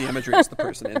 But it's not the imagery; it's the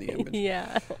person in the image.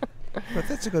 Yeah. But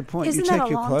that's a good point. Isn't you that take a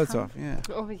your long clothes time? off. Yeah.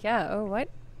 Oh yeah. Oh what?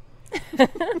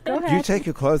 Go ahead. You take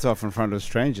your clothes off in front of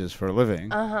strangers for a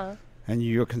living, Uh-huh. and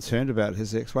you're concerned about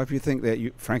his ex-wife. You think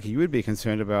that, Frankie, you would be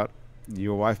concerned about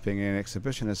your wife being an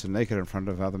exhibitionist and naked in front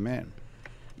of other men.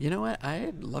 You know what?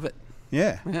 I love it.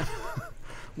 Yeah. Yeah.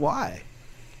 Why?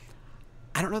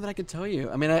 I don't know that I could tell you.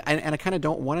 I mean, I kind of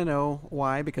don't want to know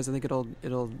why, because I think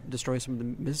it'll destroy some of the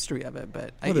mystery of it.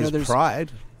 But Well, there's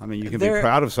pride. I mean, you can be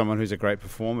proud of someone who's a great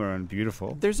performer and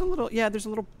beautiful. There's a little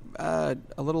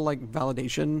like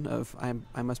validation of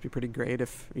I must be pretty great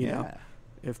if you know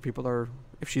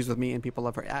if she's with me and people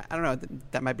love her. I don't know.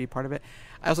 That might be part of it.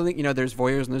 I also think there's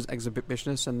voyeurs and there's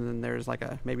exhibitionists, and then there's like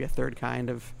maybe a third kind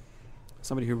of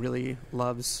somebody who really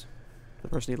loves the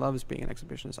person he loves being an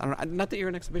exhibitionist. I don't know. Not that you're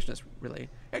an exhibitionist, really.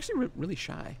 You're actually really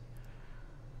shy.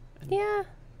 Yeah.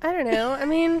 I don't know. I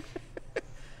mean,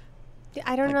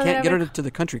 I don't know. I can't that get ever- her to the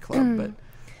country club, but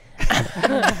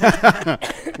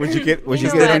Would you get know into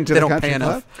what? the They don't country pay club?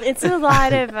 enough. it's a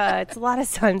lot of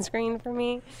sunscreen for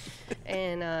me,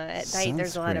 and at night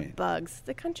there's a lot Sunscreen. of bugs.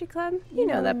 The country club, you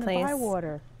know that place.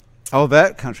 Bywater. Oh,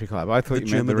 that country club. I thought The you meant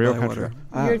gym the in real Bywater. country.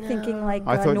 Ah. You're thinking like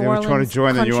I thought New they were trying to Orleans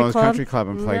join the New Orleans Club? Country Club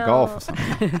and play No. golf or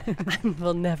something.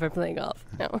 We'll never play golf.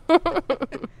 No.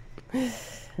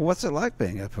 Well, what's it like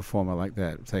being a performer like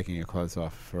that, taking your clothes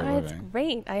off for a It's living?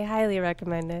 great. I highly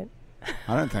recommend it.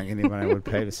 I don't think anybody would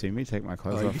pay to see me take my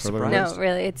clothes Oh, off you'd for a be living. surprised. No,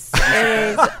 really, it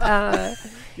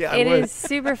is. Yeah, It is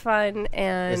super fun, Is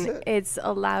and it? it's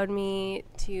allowed me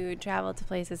to travel to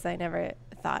places I never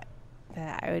thought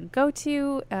that I would go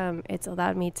to. It's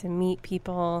allowed me to meet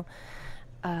people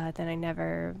that I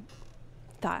never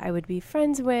thought I would be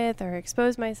friends with, or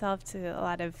expose myself to a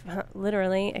lot of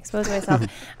literally expose myself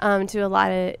to a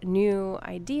lot of new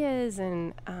ideas,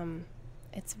 and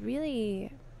it's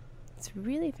really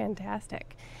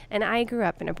fantastic. And I grew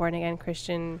up in a born again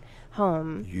Christian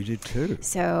home. You did too.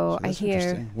 So I that's hear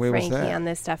interesting. Where was Frankie that? on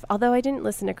this stuff. Although I didn't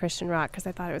listen to Christian rock because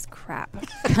I thought it was crap.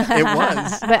 It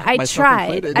was. But I Myself tried.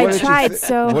 included. I What did you tried thi-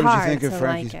 so what did you hard think of to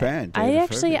Frankie's like band, it. I David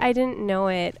actually Fergie? I didn't know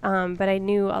it, but I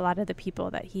knew a lot of the people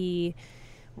that he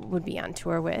would be on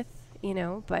tour with.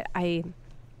 But I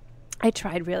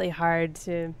tried really hard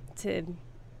to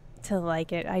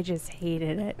like it. I just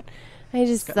hated it. I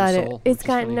just got no thought soul, it's which is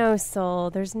got funny. no soul.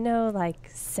 There's no like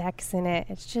sex in it.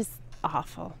 It's just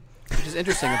awful. Which is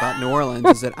interesting about New Orleans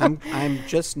is that I'm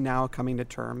just now coming to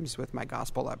terms with my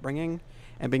gospel upbringing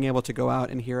and being able to go out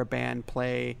and hear a band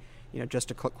play,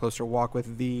 just a closer walk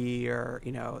with thee, or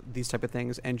these type of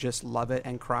things, and just love it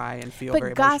and cry and feel very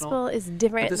But gospel emotional. is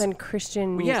different this- than Christian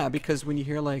Well, music. yeah, because when you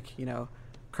hear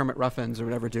Kermit Ruffins or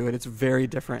whatever do it, it's very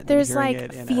different. There's than hearing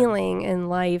like it in feeling and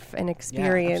life and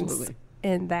experience absolutely.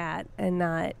 in that, and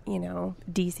not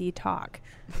DC talk.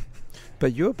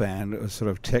 But your band was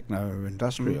sort of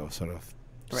techno-industrial sort of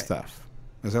Right. stuff.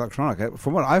 It's electronic.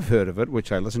 From what I've heard of it,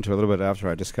 which I listened to a little bit after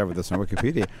I discovered this on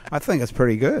Wikipedia, I think it's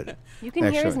pretty good. You can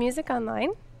hear his Actually. music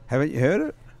online. Haven't you heard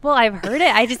it? Well, I've heard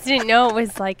it. I just didn't know it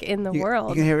was like in the You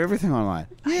world. can hear everything online.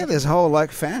 Yeah, there's whole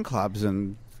like fan clubs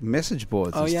and message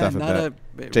boards Oh and yeah, stuff not about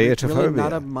really Deitophobia.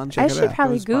 not a month. Check I it should out.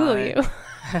 probably goes Google by. you.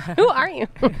 Who are you?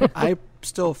 I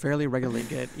still fairly regularly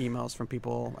get emails from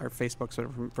people, or Facebook sort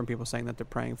of from people saying that they're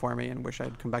praying for me and wish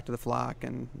I'd come back to the flock,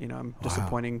 and I'm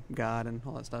disappointing God and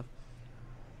all that stuff.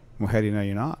 Well, how do you know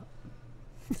you're not?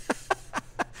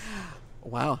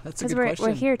 Wow, that's a Because good question.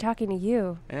 we're here talking to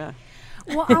you. Yeah.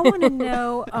 Well, I want to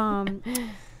know,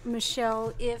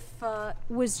 Michelle, if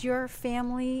was your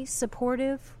family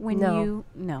supportive when No. you?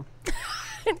 No.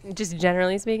 Just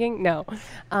generally speaking, no.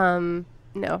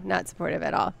 No, not supportive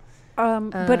at all.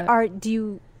 But do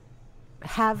you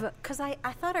have? Because I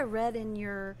thought I read in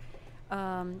your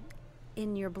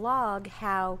blog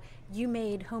how you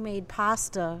made homemade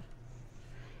pasta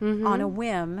on a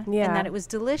whim, Yeah. and that it was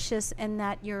delicious, and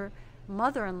that your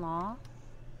mother-in-law.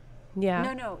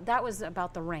 Yeah. No, that was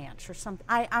about the ranch or something.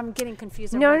 I'm getting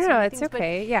confused. I No, read so no, many it's things, but-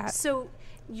 okay. Yeah. So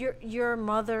your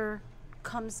mother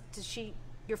comes. Does she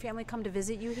your family come to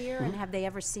visit you here, and have they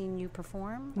ever seen you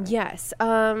perform? Yes,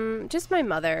 just my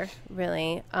mother,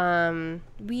 really.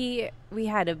 We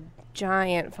had a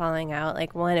giant falling out,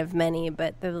 like one of many,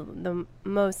 but the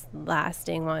most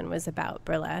lasting one was about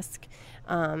burlesque,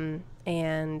 and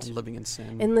Living in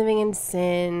Sin. Living in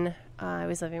Sin. I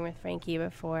was living with Frankie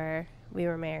before we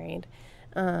were married,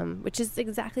 which is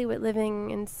exactly what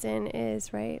living in sin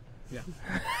is, right? Yeah.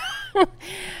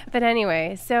 But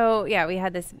anyway, so yeah, we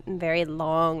had this very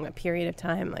long period of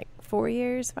time, like 4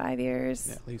 years, 5 years,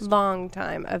 Yeah, at least. long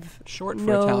time of Short for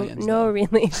Italians. no though.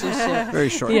 relationship. Very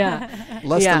short. Yeah.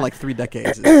 Less Yeah. than like 3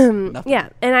 decades. Is nothing. Yeah,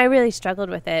 and I really struggled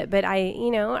with it, but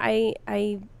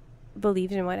I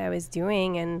believed in what I was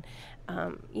doing, and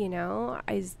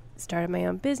I started my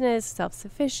own business,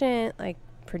 self-sufficient, like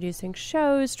producing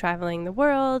shows, traveling the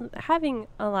world, having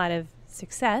a lot of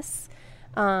success.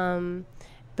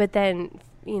 But then,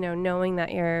 knowing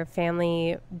that your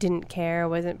family didn't care,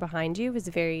 wasn't behind you, was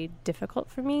very difficult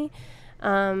for me.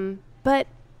 But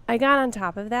I got on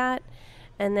top of that.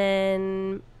 And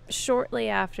then shortly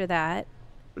after that,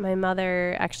 my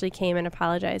mother actually came and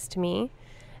apologized to me.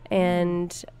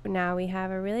 And now we have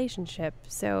a relationship.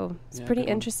 So it's pretty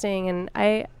interesting. And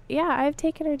I've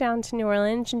taken her down to New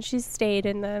Orleans, and she's stayed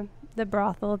in the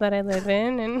brothel that I live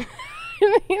in. And,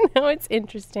 it's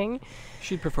interesting.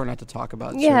 She'd prefer not to talk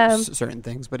about certain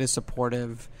things, but is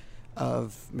supportive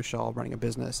of Michelle running a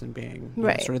business and being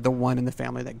sort of the one in the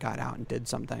family that got out and did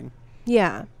something.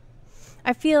 Yeah.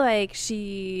 I feel like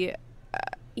she,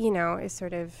 is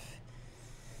sort of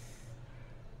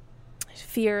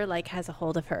fear has a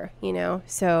hold of her,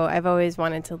 So I've always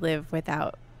wanted to live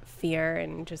without fear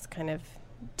and just kind of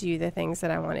do the things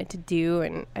that I wanted to do.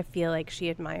 And I feel like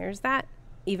she admires that,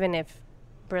 even if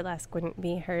burlesque wouldn't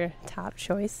be her top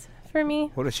choice for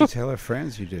me. What does she tell her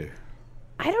friends you do?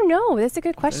 I don't know. That's a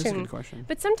good question. That is a good question.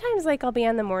 But sometimes, I'll be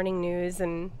on the morning news,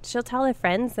 and she'll tell her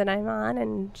friends that I'm on,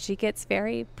 and she gets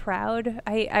very proud.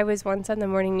 I was once on the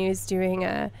morning news doing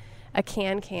a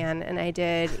can, and I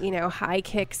did, high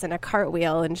kicks and a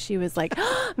cartwheel, and she was like,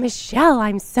 oh, Michelle,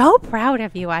 I'm so proud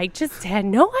of you. I just had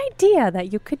no idea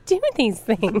that you could do these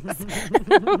things.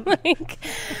 I'm like,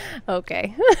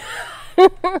 okay.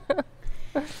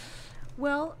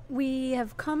 Well, we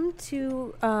have come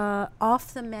to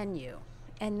off the menu,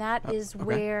 and that is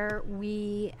where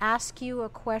we ask you a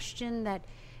question that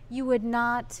you would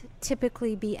not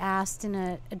typically be asked in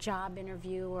a job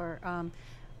interview or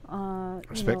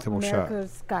Respectable show.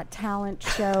 America's Got Talent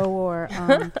show or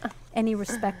any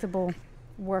respectable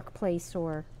workplace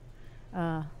or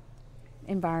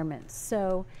environment.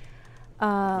 So,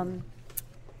 You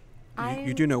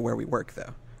do know where we work,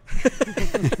 though.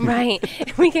 Right.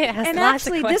 We get asked and lots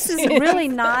actually, of this questions. is really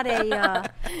not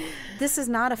this is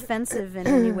not offensive in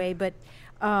any way, but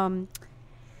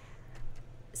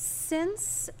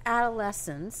since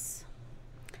adolescence,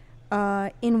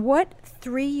 in what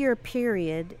 3-year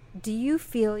period do you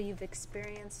feel you've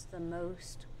experienced the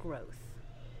most growth?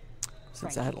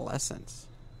 Since Frankie? adolescence.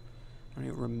 I don't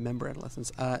even remember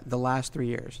adolescence. The last 3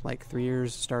 years, 3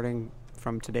 years starting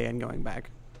from today and going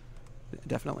back.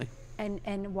 Definitely.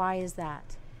 And why is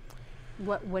that?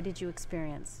 What did you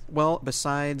experience? Well,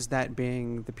 besides that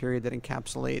being the period that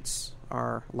encapsulates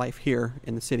our life here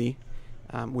in the city,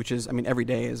 which is, every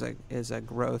day is a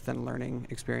growth and learning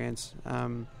experience.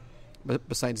 But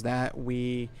besides that,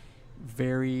 we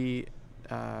very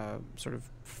sort of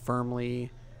firmly,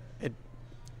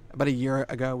 about a year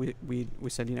ago, we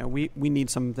said, we need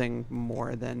something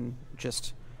more than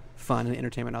just fun and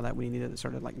entertainment and all that. We need to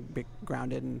sort of be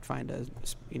grounded and find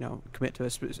commit to a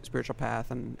spiritual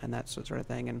path and that sort of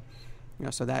thing. And,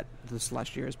 so that this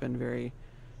last year has been very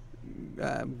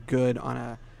good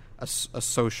on a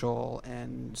social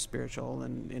and spiritual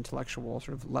and intellectual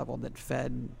sort of level that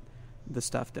fed the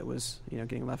stuff that was,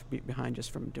 getting left behind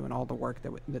just from doing all the work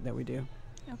that we do.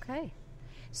 Okay.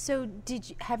 So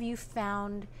have you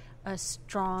found a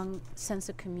strong sense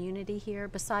of community here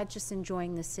besides just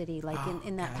enjoying the city,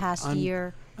 in that past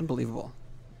year? Unbelievable.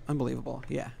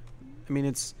 Yeah.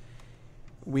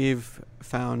 We've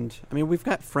found, we've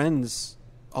got friends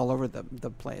all over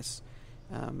the place,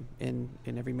 in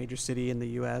every major city in the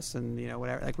U.S. and,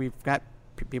 whatever. We've got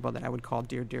people that I would call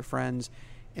dear friends.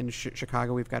 In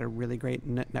Chicago, we've got a really great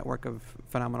network of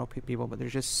phenomenal people, but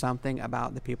there's just something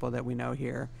about the people that we know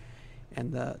here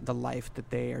and the life that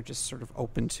they are just sort of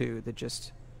open to that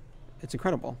just, it's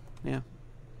incredible. Yeah.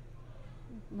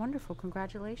 Wonderful.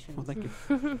 Congratulations. Well, thank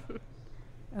you.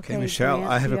 Okay, Michelle,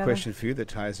 Grant, I have do a you question for you that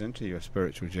ties into your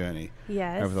spiritual journey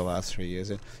Yes. over the last 3 years.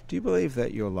 Do you believe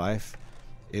that your life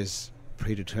is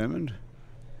predetermined?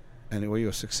 and all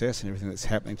your success and everything that's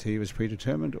happening to you is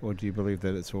predetermined, or do you believe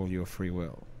that it's all your free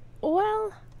will?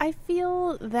 Well, I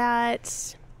feel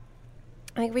that,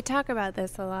 like, we talk about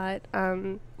this a lot.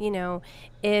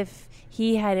 If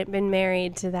he hadn't been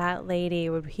married to that lady,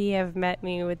 would he have met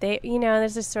me? Would they?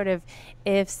 There's this sort of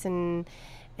ifs and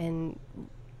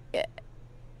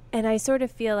I sort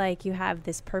of feel like you have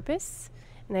this purpose,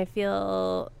 and I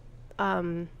feel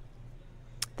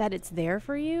that it's there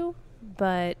for you.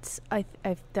 But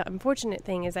the unfortunate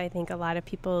thing is I think a lot of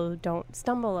people don't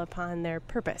stumble upon their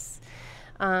purpose.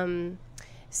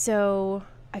 So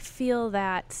I feel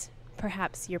that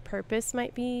perhaps your purpose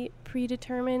might be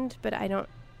predetermined, but I don't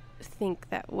think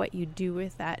that what you do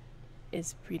with that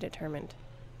is predetermined.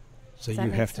 So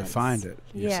you have to find it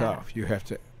yourself. Yeah. You have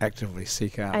to actively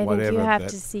seek out I whatever. I think you have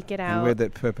to seek it out. And where'd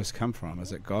that purpose come from?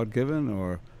 Is it God-given,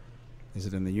 or is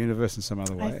it in the universe in some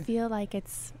other way? I feel like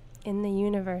it's in the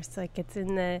universe, like it's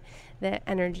in the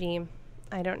energy.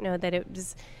 I don't know that it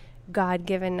was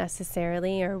God-given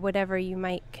necessarily, or whatever you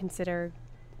might consider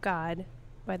God,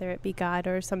 whether it be God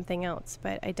or something else.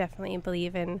 But I definitely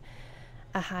believe in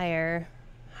a higher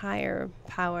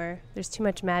power. There's too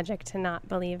much magic to not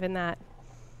believe in that.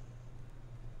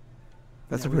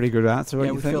 That's a pretty good answer. What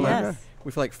do you think?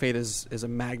 We feel like fate is a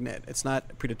magnet. It's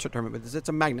not predetermined, but it's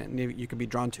a magnet, and you can be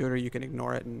drawn to it, or you can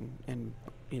ignore it, and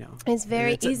it's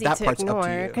very easy to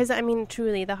ignore. Because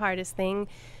truly, the hardest thing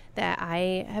that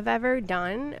I have ever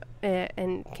done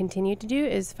and continue to do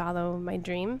is follow my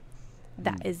dream.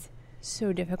 That is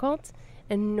so difficult,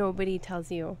 and nobody tells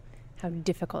you how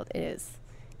difficult it is,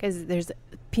 because there's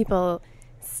people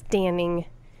standing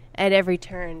at every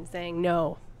turn saying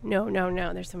no.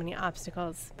 There's so many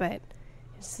obstacles, but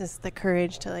it's just the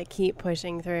courage to keep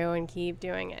pushing through and keep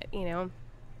doing it.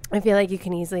 I feel like you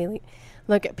can easily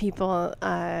look at people,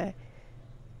 on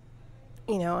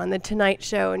the Tonight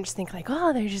Show and just think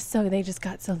they just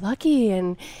got so lucky,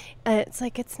 and it's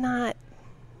like it's not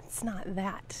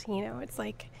that. It's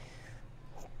like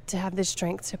to have the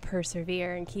strength to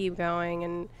persevere and keep going,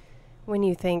 and when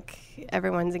you think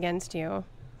everyone's against you,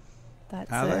 that's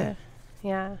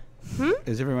yeah.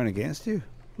 Is everyone against you?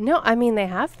 No, they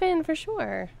have been for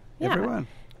sure. Yeah. Everyone?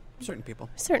 Certain people.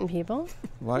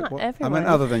 Not everyone.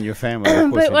 Other than your family.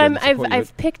 But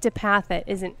I've picked a path that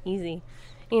isn't easy.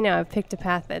 I've picked a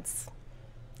path that's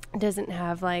doesn't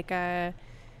have a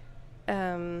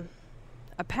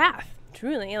path.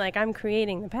 Truly, I'm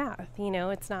creating the path.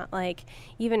 It's not like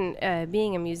even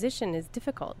being a musician is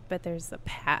difficult, but there's a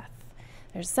path.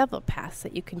 There's several paths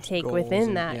that you can take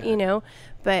within that,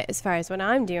 But as far as what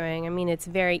I'm doing, it's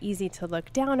very easy to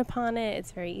look down upon it.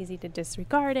 It's very easy to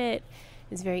disregard it.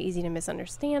 It's very easy to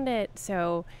misunderstand it.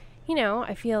 So,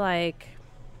 I feel like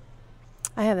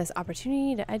I have this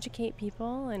opportunity to educate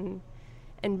people and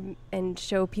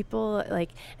show people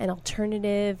an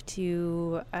alternative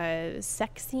to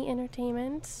sexy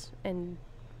entertainment. And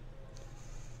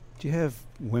do you have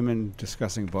women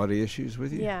discussing body issues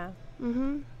with you? Yeah.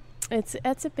 Mm-hmm.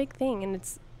 It's a big thing, and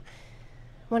it's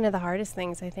one of the hardest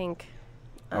things, I think.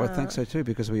 I would think so too,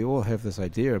 because we all have this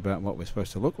idea about what we're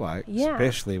supposed to look like,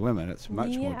 especially women. It's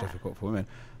much more difficult for women.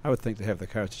 I would think to have the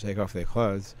courage to take off their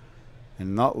clothes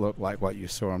and not look like what you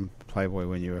saw on Playboy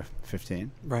when you were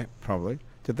 15. Right. Probably.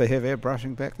 Did they have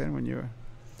airbrushing back then when you were...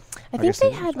 I think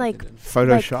they had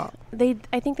Photoshop.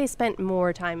 I think they spent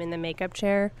more time in the makeup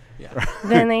chair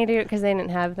than they do, because they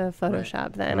didn't have the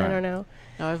Photoshop then. Right. I don't know.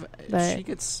 No,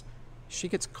 she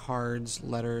gets cards,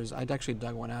 letters. I'd actually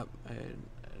dug one up.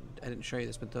 I didn't show you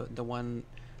this, but the one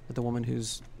with the woman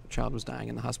whose child was dying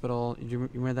in the hospital. You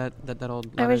remember that old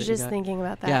letter? I was just thinking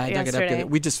about that. Yeah, I yesterday. dug it up.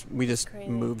 We just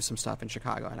moved some stuff in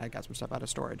Chicago, and I got some stuff out of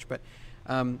storage. But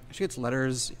she gets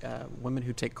letters, women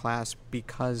who take class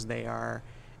because they are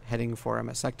heading for a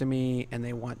mastectomy and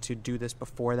they want to do this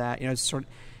before that. It's sort of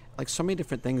like so many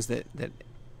different things that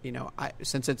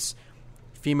since it's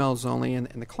females only in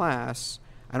the class,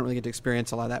 I don't really get to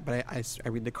experience a lot of that. But I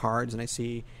read the cards and I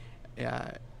see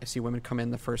women come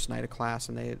in the first night of class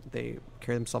and they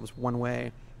carry themselves one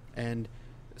way, and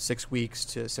 6 weeks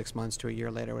to 6 months to a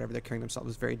year later, whatever, they're carrying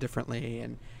themselves very differently.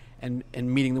 And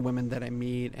meeting the women that I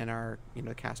meet and our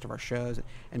the cast of our shows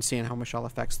and seeing how Michelle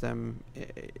affects them,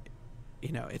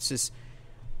 it's just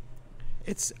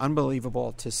it's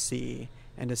unbelievable to see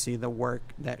the work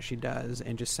that she does,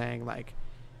 and just saying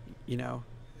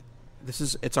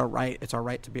it's our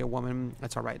right to be a woman,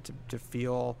 it's our right to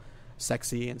feel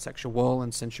sexy and sexual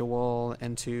and sensual,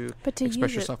 and to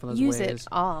express yourself in those ways. Use it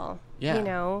all.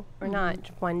 We're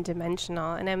not one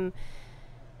dimensional. And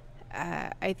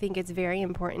I think it's very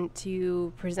important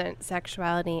to present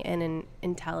sexuality in an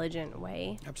intelligent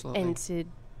way. Absolutely. And to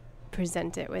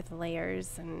present it with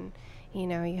layers, and you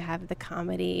know, you have the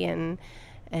comedy and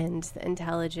the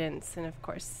intelligence, and of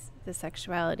course the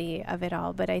sexuality of it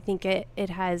all. But I think it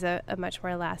has a much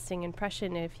more lasting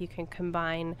impression if you can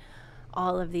combine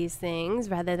all of these things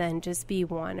rather than just be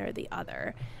one or the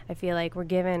other. I feel like we're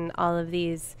given all of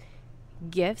these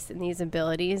gifts and these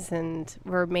abilities, and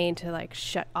we're made to like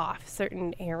shut off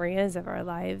certain areas of our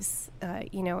lives,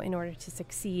 you know, in order to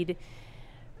succeed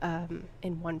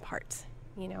in one part.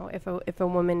 You know, if a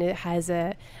woman has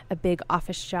a big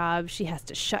office job, she has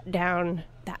to shut down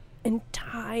that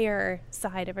entire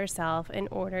side of herself in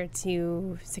order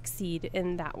to succeed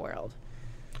in that world.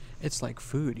 It's like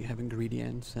food. You have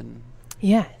ingredients, and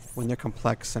yes, when they're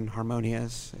complex and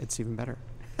harmonious, it's even better.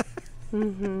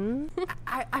 Mm-hmm.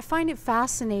 I find it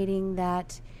fascinating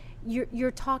that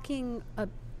you're talking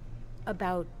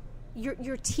about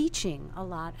you're teaching a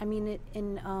lot. I mean,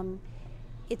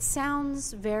 it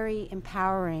sounds very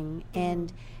empowering,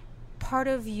 and part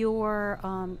of your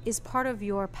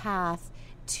path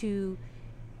to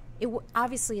it.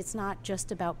 Obviously, it's not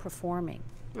just about performing,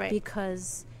 right?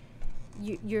 Because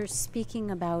you're speaking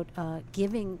about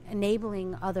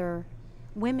enabling other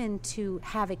women to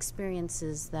have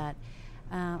experiences that,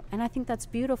 and I think that's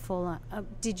beautiful.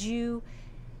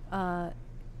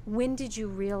 When did you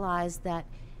realize that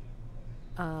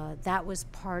that was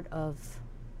part of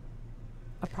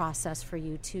a process for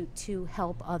you to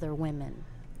help other women?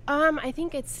 I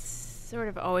think it's sort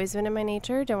of always been in my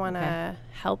nature to want to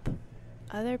help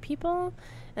other people.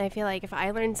 And I feel like if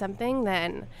I learn something,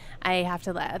 then I have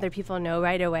to let other people know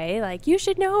right away, like, you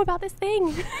should know about this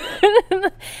thing.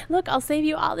 Look, I'll save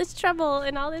you all this trouble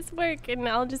and all this work, and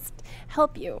I'll just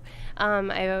help you.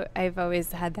 I've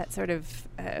always had that sort of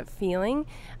feeling.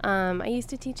 I used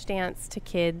to teach dance to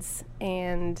kids,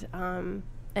 and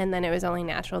then it was only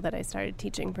natural that I started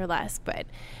teaching burlesque. But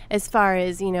as far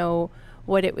as, you know,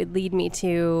 what it would lead me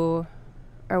to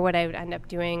or what I would end up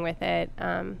doing with it,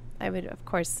 I would, of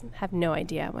course, have no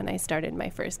idea when I started my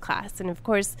first class. And, of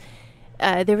course,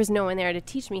 there was no one there to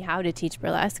teach me how to teach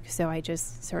burlesque, so I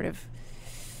just sort of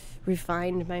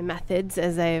refined my methods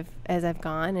as I've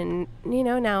gone. And, you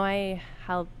know, now I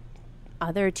help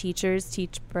other teachers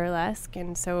teach burlesque,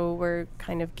 and so we're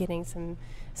kind of getting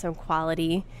some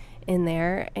quality in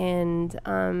there.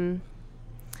 And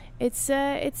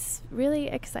it's really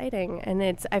exciting.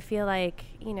 And I feel like,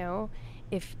 you know,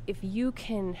 if you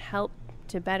can help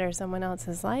to better someone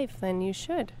else's life, then you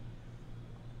should.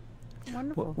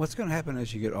 Wonderful. What's going to happen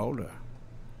as you get older?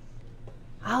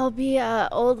 I'll be an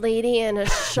old lady in a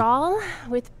shawl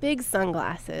with big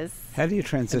sunglasses. How do you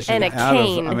transition and a out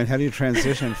cane. of? I mean, how do you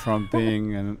transition from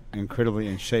being incredibly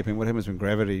in shape? And what happens when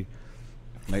gravity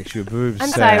makes your boobs I'm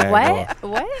sag? sorry, what?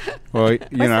 What? Well,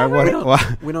 you know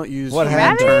we don't use what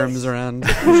terms around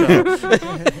the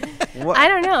show. I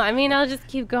don't know. I mean, I'll just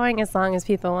keep going as long as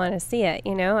people want to see it,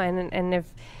 you know. And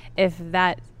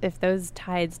if those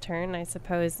tides turn, I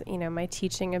suppose, you know, my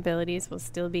teaching abilities will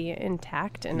still be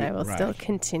intact, and I will still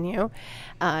continue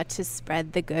to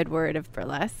spread the good word of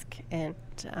burlesque and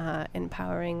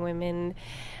empowering women,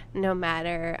 no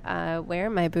matter where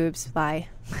my boobs fly.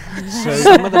 So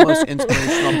some of the most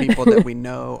inspirational people that we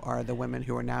know are the women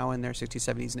who are now in their 60s,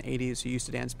 70s, and 80s who used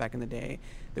to dance back in the day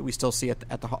that we still see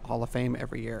at the Hall of Fame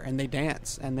every year. And they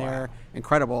dance, and they're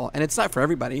incredible. And it's not for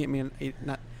everybody. I mean,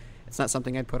 it's not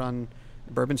something I'd put on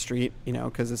Bourbon Street, you know,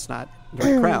 because it's not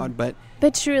the right crowd. But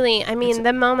truly, I mean,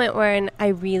 the moment when I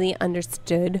really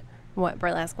understood what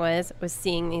burlesque was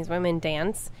seeing these women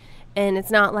dance. And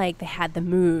it's not like they had the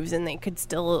moves and they could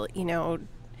still, you know,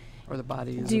 or the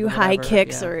bodies do high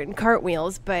kicks or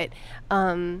cartwheels, but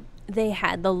they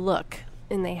had the look,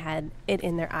 and they had it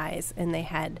in their eyes, and they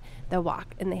had the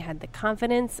walk, and they had the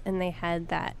confidence, and they had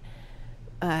that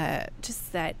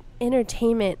just that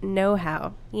entertainment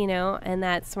know-how, you know. And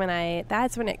that's when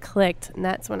it clicked, and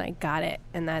that's when I got it,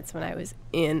 and that's when I was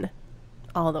in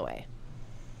all the way.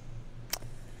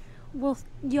 Well,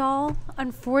 y'all,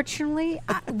 unfortunately,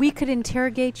 we could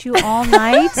interrogate you all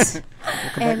night. We'll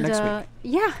come back next week.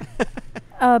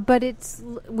 Yeah. But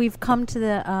we've come to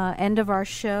the end of our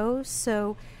show,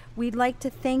 so we'd like to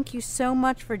thank you so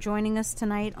much for joining us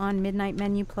tonight on Midnight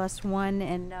Menu Plus One.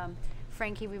 And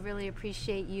Frankie, we really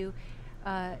appreciate you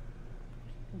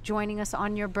joining us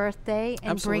on your birthday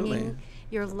and bringing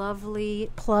your lovely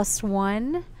plus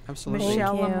one. Absolutely.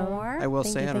 Michelle L'Amour. I will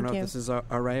say, I don't know if this is all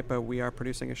right, but we are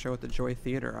producing a show at the Joy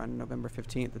Theater on November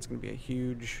 15th. It's going to be a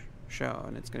huge show,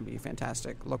 and it's going to be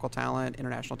fantastic. Local talent,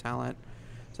 international talent.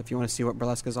 So if you want to see what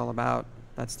burlesque is all about,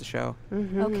 that's the show.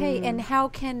 Mm-hmm. Okay, and how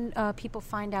can people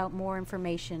find out more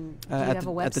information? Do you have a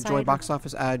website? At the Joy box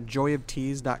office,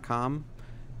 joyoftees.com.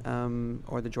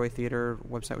 or the Joy Theater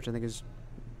website, which I think is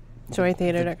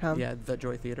joytheater.com.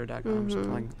 thejoytheater.com or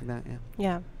something like that.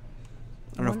 Yeah.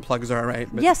 I don't know if plugs are right.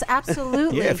 But Yes,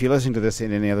 absolutely. Yeah, if you're listening to this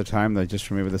in any other time, though,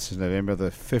 just remember this is November the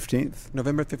 15th.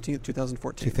 November 15th,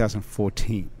 2014.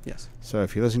 2014. Yes. So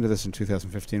if you're listening to this in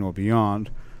 2015 or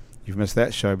beyond, you've missed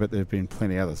that show, but there have been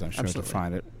plenty others, I'm sure, Absolutely. to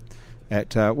find it.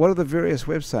 At what are the various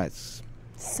websites?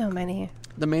 So many.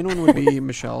 The main one would be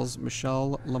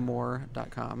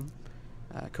MichelleLamour.com,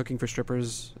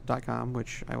 cookingforstrippers.com,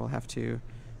 which I will have to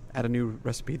add a new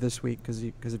recipe this week because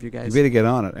of you guys. You better get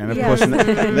on it. And, of Yes. course,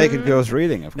 Naked Girls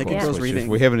Reading, of Naked course. Girls which is- Reading.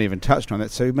 we haven't even touched on that,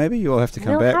 so maybe you'll have to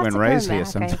come We'll back have when to Ray's come here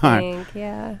back, sometime. I think.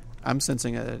 Yeah. I'm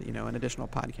sensing an additional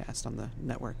podcast on the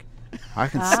network. I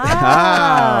can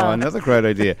Ah. another great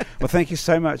idea. Well, thank you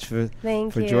so much for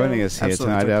Thank you. joining us here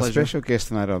Absolutely, tonight. it's our Our pleasure. special guest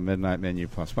tonight on Midnight Menu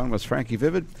Plus One was Frankie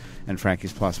Vivid, and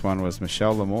Frankie's Plus One was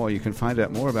Michelle Lamour. You can find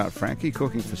out more about Frankie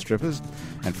cooking for strippers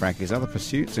and Frankie's other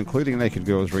pursuits, including Naked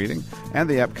Girls Reading and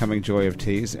the upcoming Joy of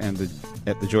Teas and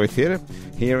at the Joy Theater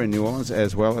here in New Orleans,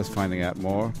 as well as finding out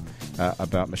more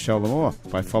about Michelle Lamour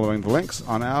by following the links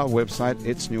on our website,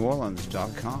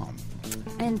 itsneworleans.com.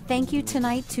 And thank you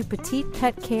tonight to Petite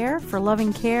Pet Care for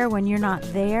loving care when you're not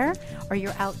there or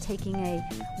you're out taking a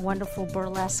wonderful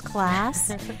burlesque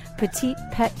class.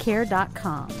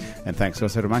 PetitePetCare.com. And thanks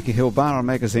also to Monkey Hill Bar on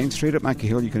Magazine Street. At Monkey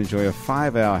Hill, you can enjoy a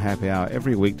 5-hour happy hour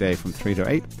every weekday from 3 to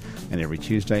 8. And every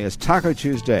Tuesday is Taco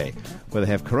Tuesday, where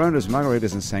they have Coronas,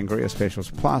 margaritas, and sangria specials,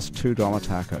 plus $2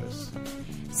 tacos.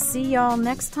 See y'all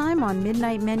next time on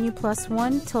Midnight Menu Plus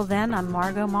One. Till then, I'm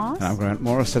Margot Moss. And I'm Grant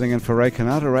Morris, sitting in for Ray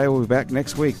Canada. Ray will be back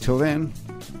next week. Till then,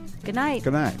 Good night.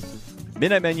 good night.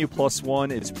 Midnight Menu Plus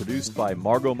One is produced by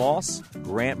Margot Moss,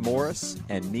 Grant Morris,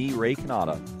 and me, Ray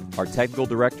Canada. Our technical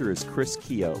director is Chris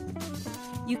Keogh.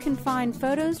 You can find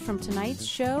photos from tonight's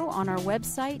show on our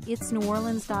website,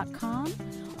 itsneworleans.com.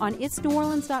 On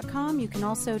itsneworleans.com, you can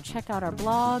also check out our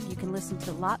blog. You can listen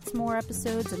to lots more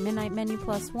episodes of Midnight Menu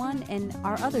Plus One and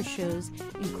our other shows,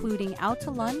 including Out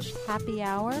to Lunch, Happy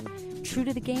Hour, True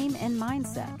to the Game, and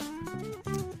Mindset.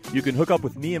 You can hook up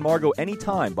with me and Margot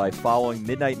anytime by following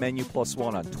Midnight Menu Plus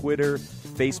One on Twitter,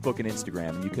 Facebook, and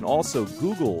Instagram. You can also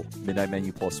Google Midnight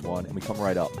Menu Plus One, and we come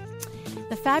right up.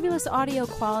 The fabulous audio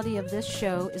quality of this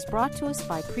show is brought to us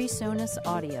by PreSonus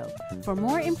Audio. For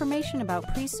more information about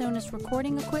PreSonus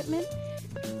recording equipment,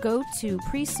 go to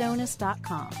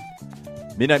presonus.com.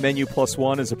 Midnight Menu Plus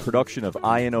One is a production of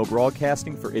INO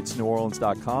Broadcasting for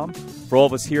itsneworleans.com. For all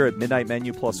of us here at Midnight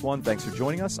Menu Plus One, thanks for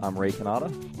joining us. I'm Ray Canada.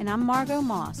 And I'm Margot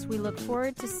Moss. We look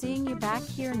forward to seeing you back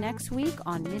here next week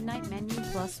on Midnight Menu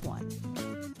Plus One.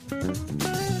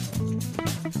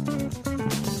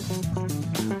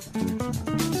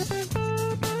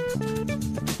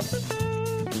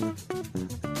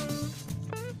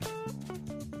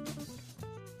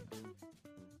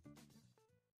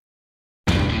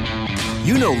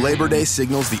 You know Labor Day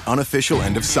signals the unofficial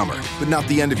end of summer, but not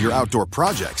the end of your outdoor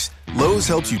projects. Lowe's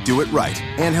helps you do it right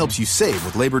and helps you save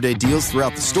with Labor Day deals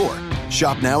throughout the store.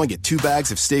 Shop now and get 2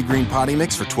 bags of Stay Green Potty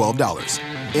Mix for $12.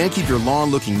 And keep your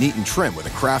lawn looking neat and trim with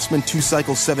a Craftsman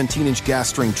 2-cycle 17-inch gas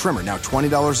string trimmer, now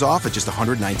 $20 off at just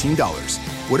 $119.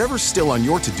 Whatever's still on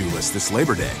your to-do list this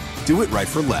Labor Day, do it right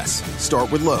for less.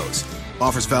 Start with Lowe's.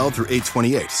 Offers valid through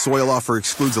 8/28. Soil offer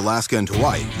excludes Alaska and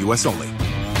Hawaii, U.S. only.